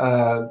together,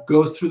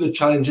 goes through the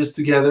challenges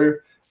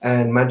together,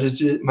 and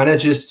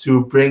manages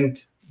to bring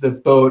the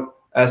boat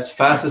as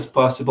fast as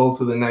possible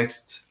to the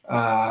next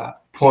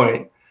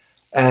point.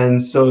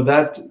 And so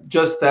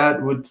that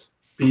would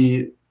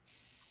be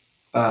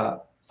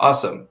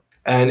awesome.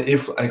 And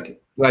if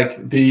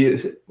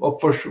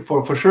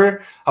for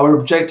sure, our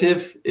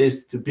objective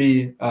is to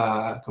be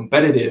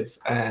competitive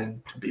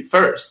and to be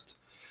first.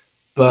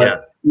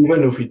 But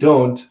even if we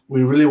don't,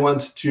 we really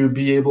want to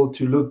be able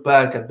to look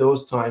back at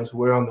those times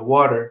we're on the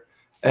water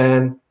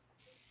and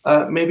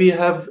maybe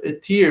have a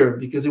tear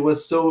because it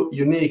was so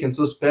unique and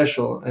so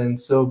special and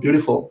so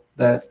beautiful.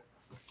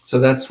 So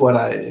that's what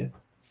I...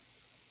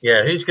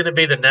 Yeah, who's going to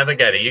be the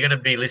navigator? You're going to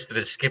be listed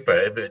as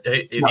skipper. But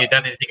have you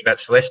done anything about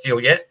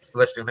Celestial yet?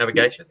 Celestial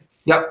navigation?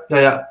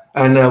 Yeah.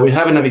 And we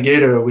have a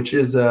navigator, which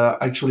is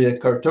actually a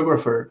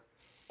cartographer,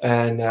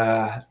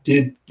 and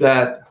did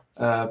that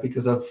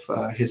because of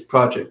his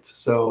project.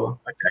 So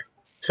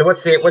So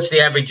what's the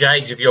average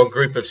age of your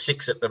group of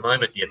 6 at the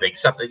moment? Do you think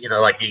something,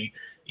 like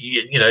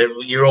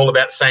you're all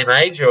about the same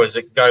age, or does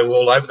it go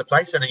all over the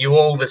place? And are you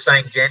all the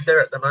same gender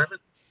at the moment?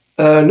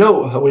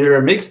 No, we're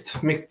a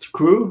mixed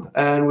crew,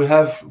 and we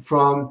have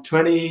from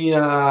 20.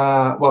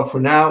 Well, for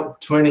now,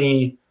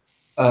 24.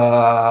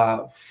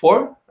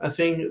 I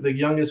think the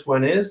youngest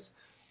one is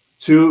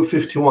to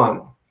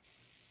 51.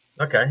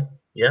 Okay,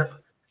 yeah,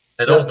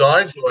 and Yeah. all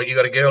guys, or you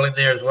got a girl in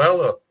there as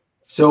well? Or?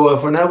 So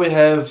for now, we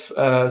have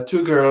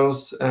 2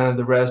 girls, and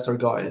the rest are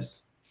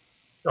guys.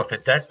 Oh,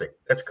 fantastic!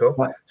 That's cool.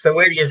 So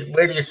where do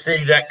you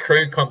see that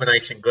crew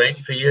combination, Glenn,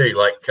 for you?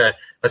 Like,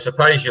 I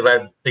suppose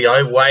you'll be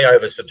way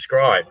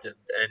oversubscribed,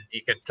 and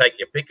you can take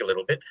your pick a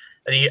little bit.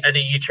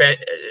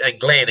 And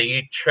Glenn, are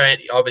you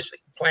obviously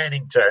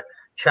planning to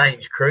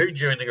change crew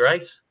during the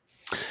race?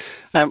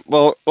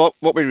 Well,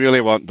 what we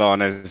really want,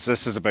 Don, is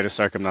this is about a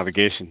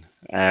circumnavigation,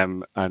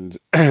 and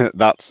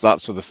that's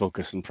where the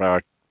focus and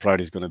priority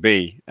is going to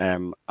be,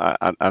 and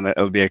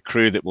it'll be a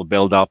crew that will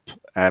build up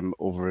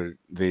over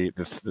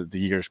the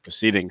years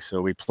preceding.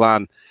 So we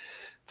plan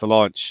to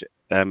launch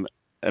in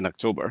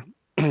October,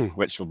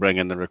 which will bring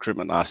in the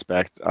recruitment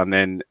aspect, and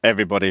then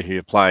everybody who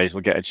applies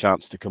will get a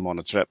chance to come on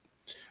a trip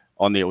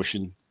on the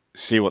ocean,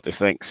 see what they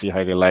think, see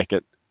how they like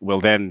it.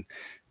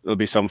 There'll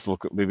be some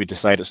folk that maybe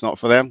decide it's not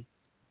for them.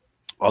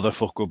 Other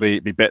folk will be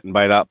bitten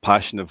by that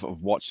passion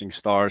of watching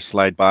stars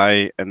slide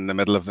by in the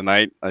middle of the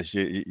night as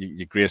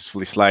you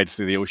gracefully slide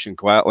through the ocean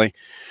quietly,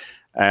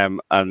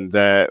 and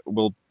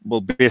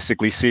we'll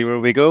basically see where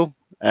we go.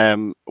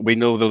 We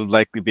know there'll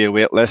likely be a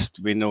wait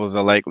list. We know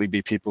there'll likely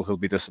be people who'll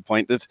be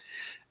disappointed.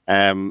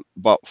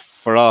 But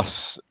for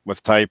us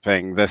with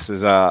Taiping, this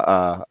is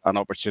an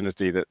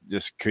opportunity that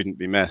just couldn't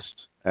be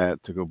missed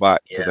to go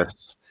back to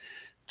this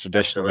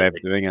traditional way of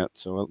doing it.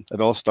 So it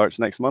all starts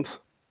next month.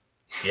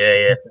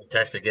 Yeah,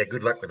 fantastic. Yeah,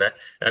 good luck with that.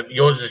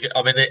 Yours is.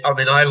 I mean,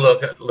 I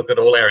look at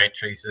all our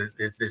entries.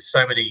 There's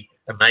so many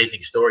amazing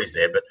stories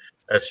there, but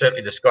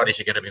certainly the Scottish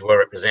are going to be well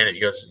represented.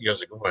 Yours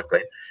are good one,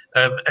 Glenn.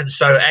 And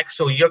so,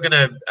 Axel, you're going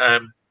to.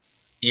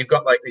 You've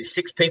got like these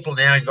 6 people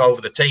now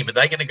involved with the team. Are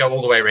they going to go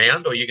all the way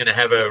around, or are you going to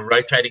have a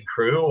rotating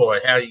crew, or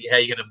how are you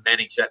going to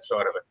manage that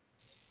side of it?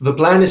 The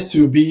plan is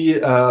to be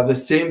the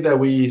same that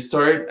we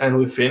start and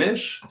we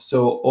finish.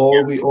 So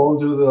we all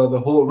do the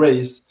whole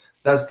race.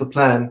 That's the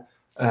plan.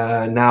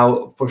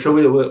 Now, for sure,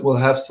 we'll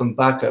have some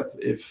backup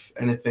if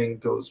anything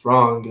goes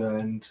wrong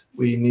and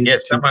we need to.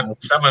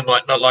 Someone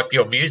might not like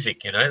your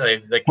music,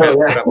 They can't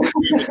put up with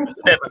music for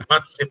 7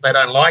 months if they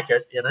don't like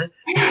it,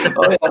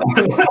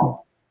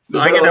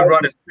 I'm going to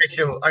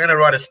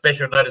write a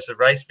special notice of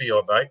race for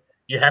your boat.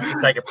 You have to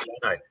take a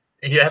piano.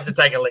 You have to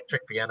take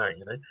electric piano,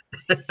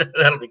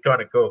 That'll be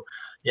kind of cool.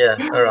 Yeah,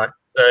 all right.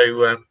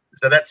 So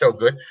that's all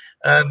good.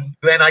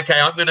 Glenn,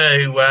 okay, I'm going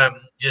to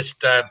just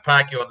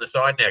park you on the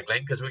side now,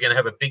 Glenn, because we're going to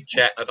have a big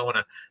chat. I don't want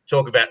to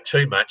talk about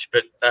too much,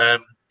 but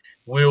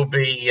we'll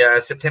be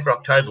September,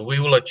 October. We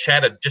will have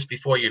chatted just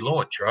before you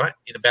launch, right?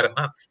 In about a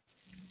month.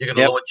 You're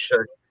going to launch.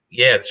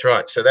 Yeah, that's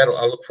right. So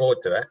I look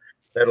forward to that.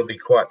 That'll be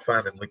quite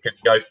fun, and we can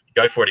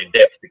go for it in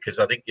depth because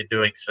I think you're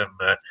doing some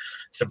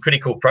pretty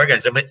cool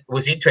programs. I mean, it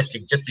was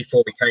interesting just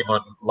before we came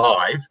on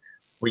live,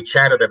 we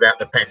chatted about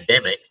the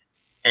pandemic,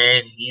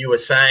 and you were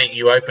saying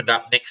you opened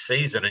up next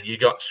season and you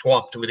got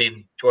swamped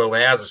within 12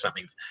 hours or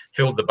something,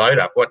 filled the boat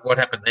up. What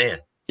happened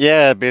there?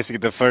 Yeah, basically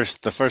the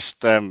first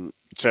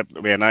trip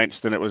that we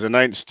announced, and it was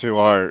announced to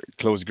our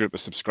closed group of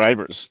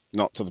subscribers,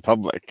 not to the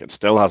public. It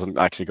still hasn't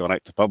actually gone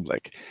out to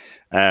public.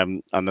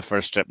 And the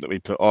first trip that we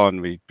put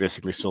on, we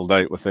basically sold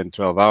out within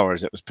 12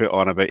 hours. It was put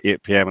on about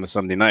 8 p.m. on a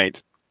Sunday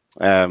night,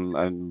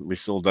 and we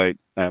sold out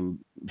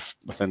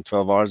within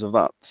 12 hours of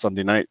that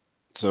Sunday night.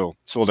 So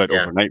sold out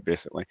overnight,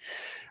 basically,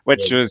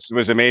 which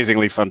was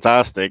amazingly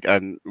fantastic.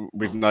 And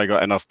we've now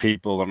got enough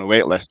people on the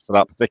wait list for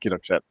that particular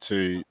trip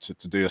to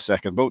do a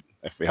second boat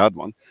if we had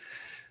one.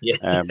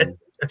 Yeah.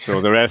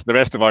 So the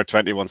rest of our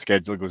 21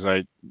 schedule goes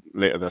out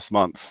later this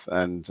month,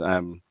 and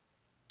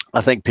I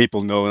think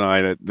people know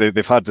now that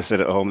they've had to sit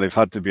at home, they've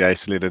had to be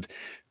isolated.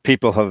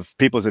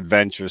 People's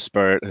adventurous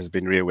spirit has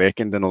been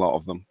reawakened in a lot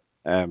of them.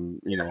 And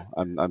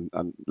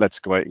let's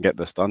go out and get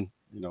this done.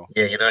 Yeah,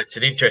 it's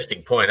an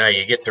interesting point.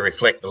 You get to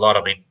reflect a lot.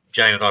 I mean,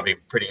 Jane and I've been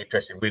pretty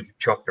interested. We've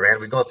chopped around.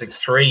 We've gone through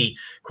 3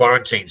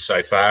 quarantines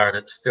so far, and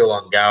it's still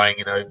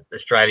ongoing.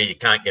 Australia, you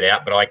can't get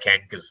out, but I can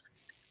because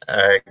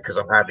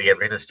I'm hardly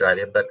ever in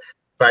Australia.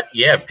 But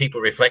yeah, people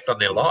reflect on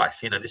their life.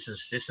 This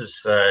is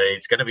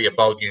it's going to be a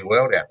bold new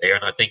world out there,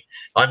 and I think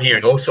I'm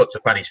hearing all sorts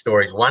of funny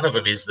stories. One of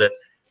them is that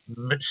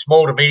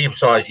small to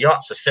medium-sized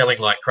yachts are selling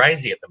like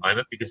crazy at the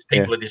moment because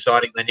people are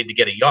deciding they need to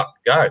get a yacht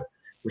to go,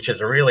 which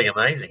is really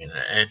amazing.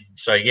 And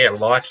so, yeah,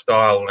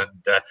 lifestyle and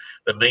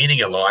the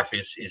meaning of life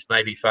is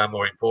maybe far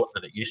more important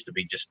than it used to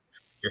be just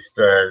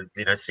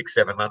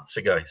 6-7 months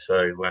ago.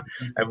 So,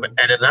 and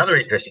another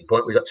interesting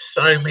point, we've got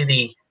so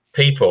many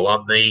people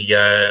on the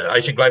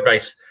Ocean Globe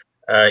Race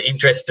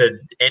interested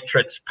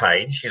entrance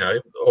page,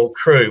 all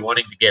crew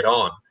wanting to get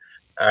on.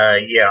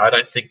 I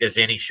don't think there's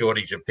any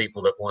shortage of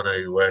people that want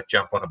to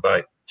jump on a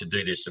boat to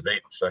do this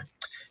event. So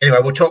Anyway,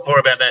 we'll talk more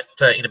about that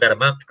in about a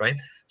month, Glenn.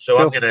 So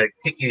Cool. I'm going to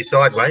kick you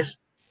sideways.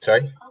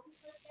 Sorry.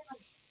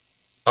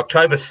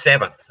 October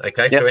 7th.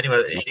 Okay. Yep. So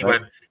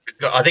anyone,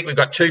 I think we've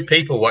got 2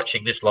 people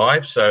watching this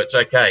live, so it's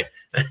okay.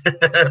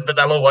 But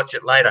they'll all watch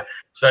it later.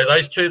 So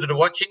those 2 that are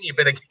watching, you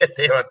better get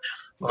there on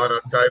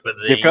October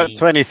the. You've got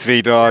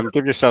 23, Don.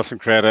 Give yourself some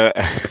credit.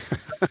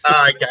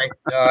 Oh, okay.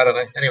 No, I don't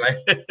know.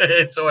 Anyway,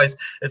 it's always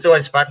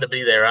fun to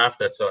be there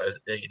after, so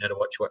to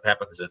watch what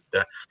happens, and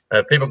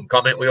people can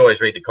comment. We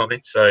always read the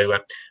comments. So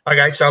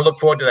okay, so I look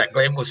forward to that,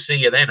 Glenn. We'll see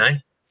you then, eh?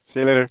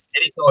 See you later.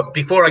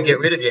 Before I get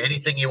rid of you,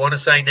 anything you want to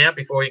say now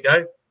before you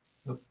go?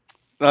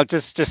 I'll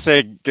just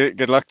say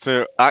good luck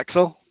to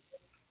AXEL.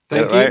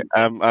 Thank you. Right.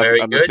 I'm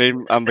Very the good.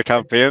 team. I'm the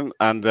campaign,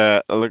 and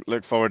I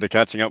look forward to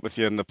catching up with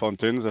you in the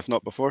pontoons, if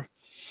not before.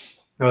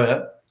 Oh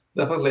yeah,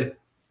 definitely.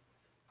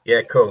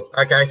 Yeah, cool.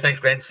 Okay, thanks,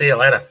 Glenn. See you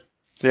later.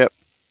 See ya.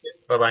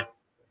 Bye-bye.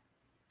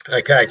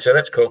 Okay, so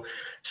that's cool.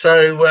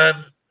 So,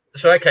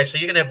 okay, so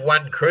you're going to have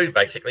one crew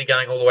basically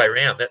going all the way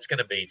around. That's going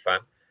to be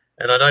fun.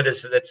 And I know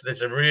there's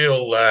a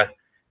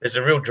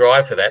real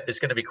drive for that. There's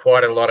going to be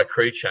quite a lot of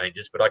crew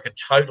changes, but I can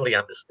totally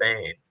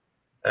understand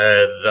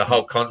the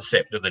whole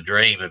concept and the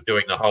dream of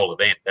doing the whole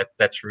event.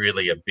 That's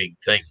really a big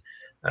thing.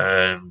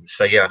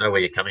 So yeah, I know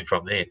where you're coming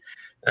from there.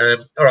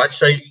 All right,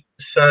 so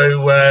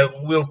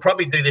we'll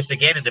probably do this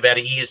again in about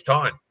a year's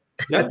time.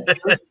 Yeah,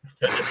 sure.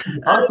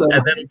 Awesome.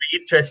 And that'll be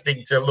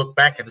interesting to look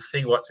back and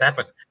see what's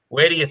happened.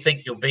 Where do you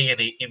think you'll be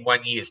in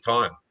 1 year's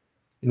time?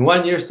 In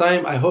 1 year's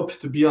time, I hope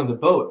to be on the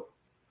boat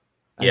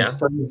and Yeah.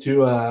 starting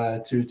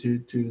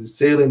to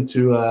sail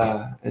into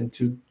and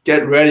to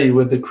get ready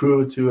with the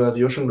crew to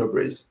the Ocean Globe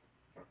race.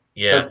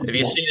 Yeah. That's Have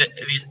you seen it?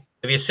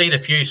 Have you seen a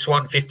few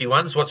Swan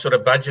 51s? What sort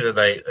of budget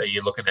are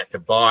you looking at to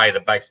buy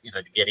the base?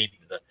 To get into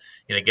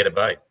get a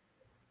boat.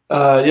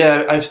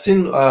 Yeah, I've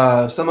seen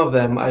some of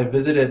them. I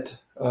visited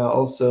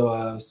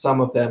also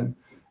some of them,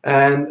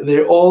 and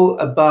they're all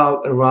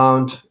about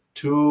around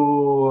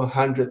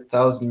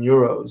 200,000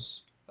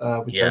 euros,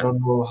 which I don't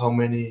know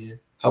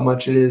how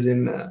much it is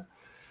in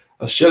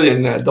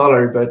Australian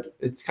dollar, but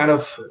it's kind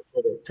of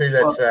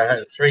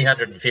that's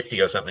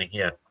 350 or something.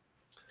 Yeah.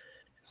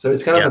 So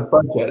it's kind of a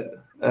budget,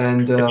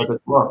 and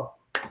but well.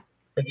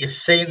 Have you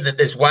seen that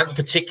there's one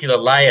particular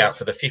layout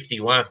for the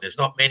 51? There's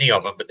not many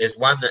of them, but there's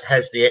one that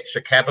has the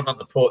extra cabin on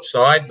the port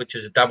side, which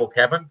is a double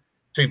cabin,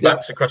 2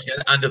 bunks across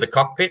under the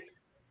cockpit.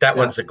 That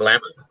one's a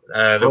glamour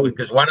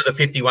because one of the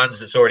 51s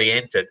that's already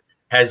entered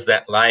has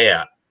that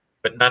layout,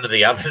 but none of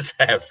the others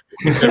have.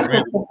 It's a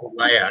really cool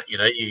layout.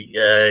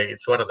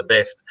 It's one of the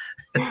best.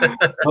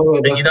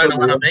 And you know the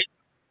one I mean?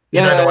 You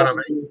know the one I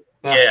mean?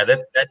 Yeah,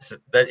 that's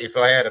if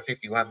I had a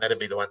 51, that'd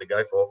be the one to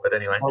go for. But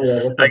anyway,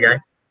 okay.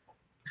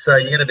 So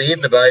you're going to be in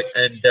the boat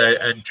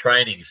and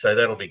training, so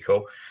that'll be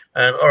cool.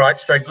 All right,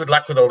 so good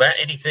luck with all that.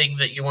 Anything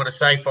that you want to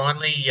say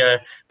finally?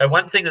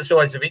 One thing that's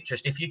always of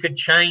interest, if you could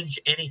change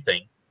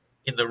anything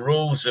in the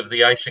rules of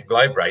the Ocean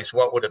Globe race,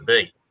 what would it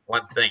be?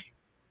 One thing.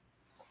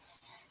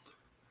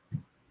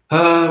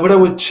 What I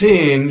would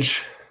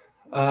change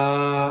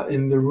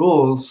in the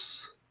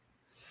rules,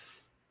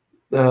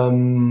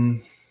 well,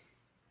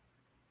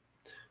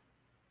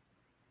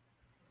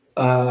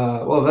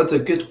 that's a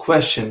good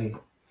question.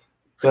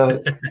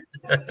 But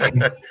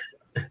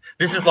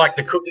this is like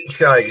the cooking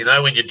show,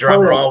 when you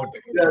drum roll.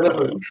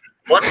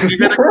 What are you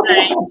going to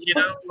change,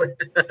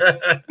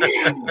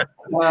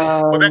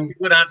 Well, that's a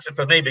good answer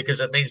for me because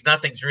it means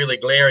nothing's really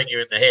glaring you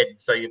in the head,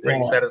 so you're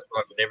pretty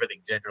satisfied with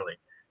everything generally.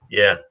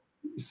 Yeah.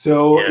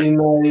 So in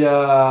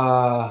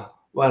a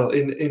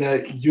in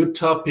a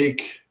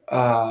utopic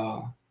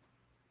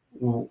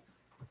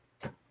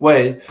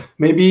way,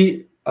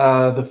 maybe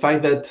the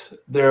fact that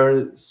there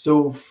are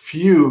so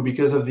few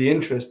because of the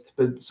interest,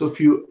 but so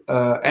few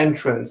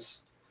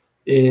entrants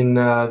in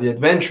the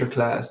adventure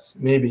class,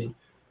 maybe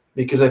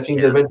because I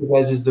think the adventure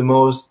class is the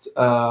most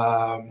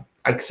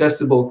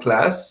accessible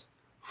class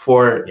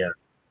for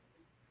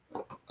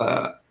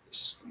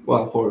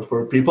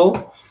for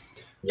people.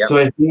 So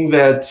I think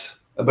that,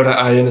 but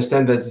I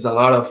understand that there's a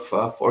lot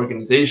of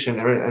organization,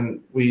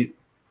 and we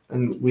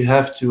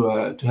have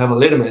to have a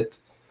limit.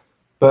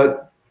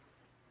 But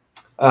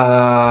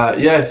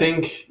I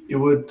think it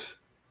would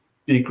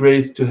be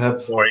great to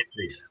have more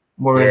entries.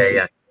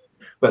 Entries.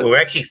 But we're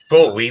actually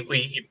full.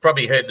 You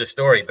probably heard the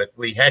story, but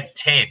we had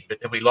 10, but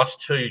then we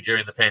lost 2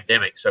 during the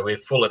pandemic, so we're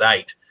full at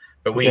 8.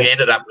 But we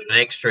ended up with an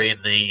extra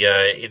in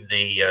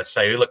the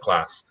Sailor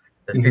class.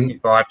 That's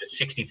 55 to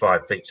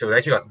 65 feet. So we've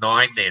actually got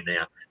 9 there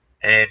now.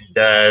 And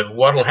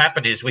what will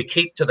happen is we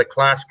keep to the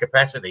class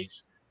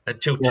capacities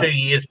until 2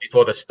 years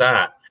before the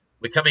start.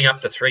 We're coming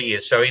up to 3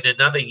 years. So in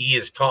another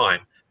year's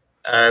time,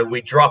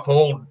 we drop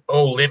all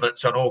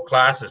limits on all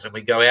classes, and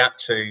we go out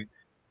to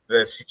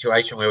the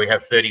situation where we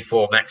have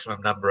 34 maximum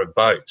number of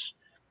boats,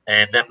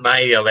 and that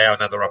may allow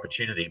another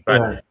opportunity.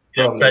 But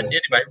Probably. But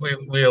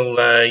anyway, we'll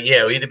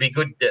yeah, it'd be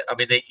good. I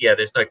mean, yeah,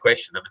 there's no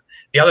question. I mean,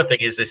 the other thing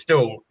is there's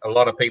still a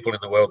lot of people in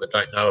the world that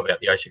don't know about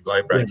the Ocean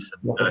Globe race,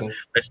 and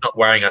that's not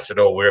worrying us at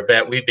all.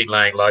 We've been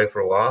laying low for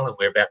a while, and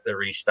we're about to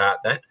restart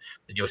that,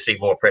 and you'll see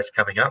more press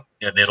coming up,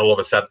 and then all of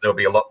a sudden there'll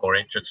be a lot more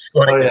entrants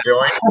wanting to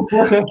join.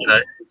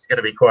 It's going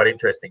to be quite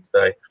interesting.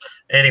 So,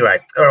 anyway,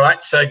 all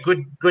right. So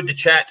good to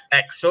chat,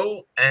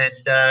 AXEL,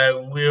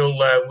 and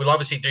we'll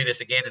obviously do this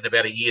again in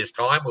about a year's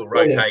time. We'll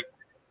rotate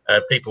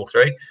people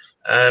through.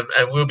 And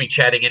we'll be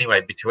chatting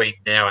anyway between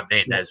now and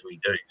then as we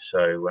do.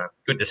 So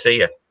good to see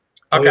you.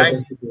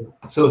 Okay.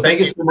 So thank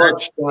you so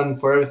much, John,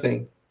 for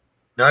everything.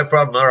 No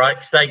problem. All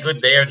right. Stay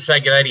good there and say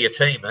good day to your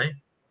team, eh?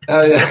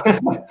 Oh, yeah.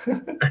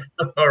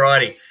 All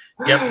righty.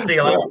 Yep. See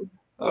you later.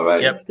 All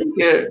right. Yep. Take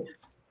care.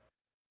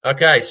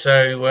 Okay.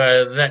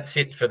 So that's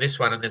it for this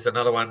one. And there's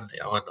another one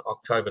on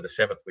October the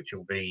 7th, which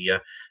will be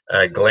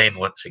Glenn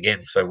once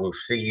again. So we'll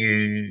see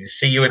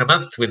you in a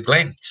month with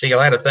Glenn. See you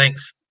later.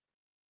 Thanks.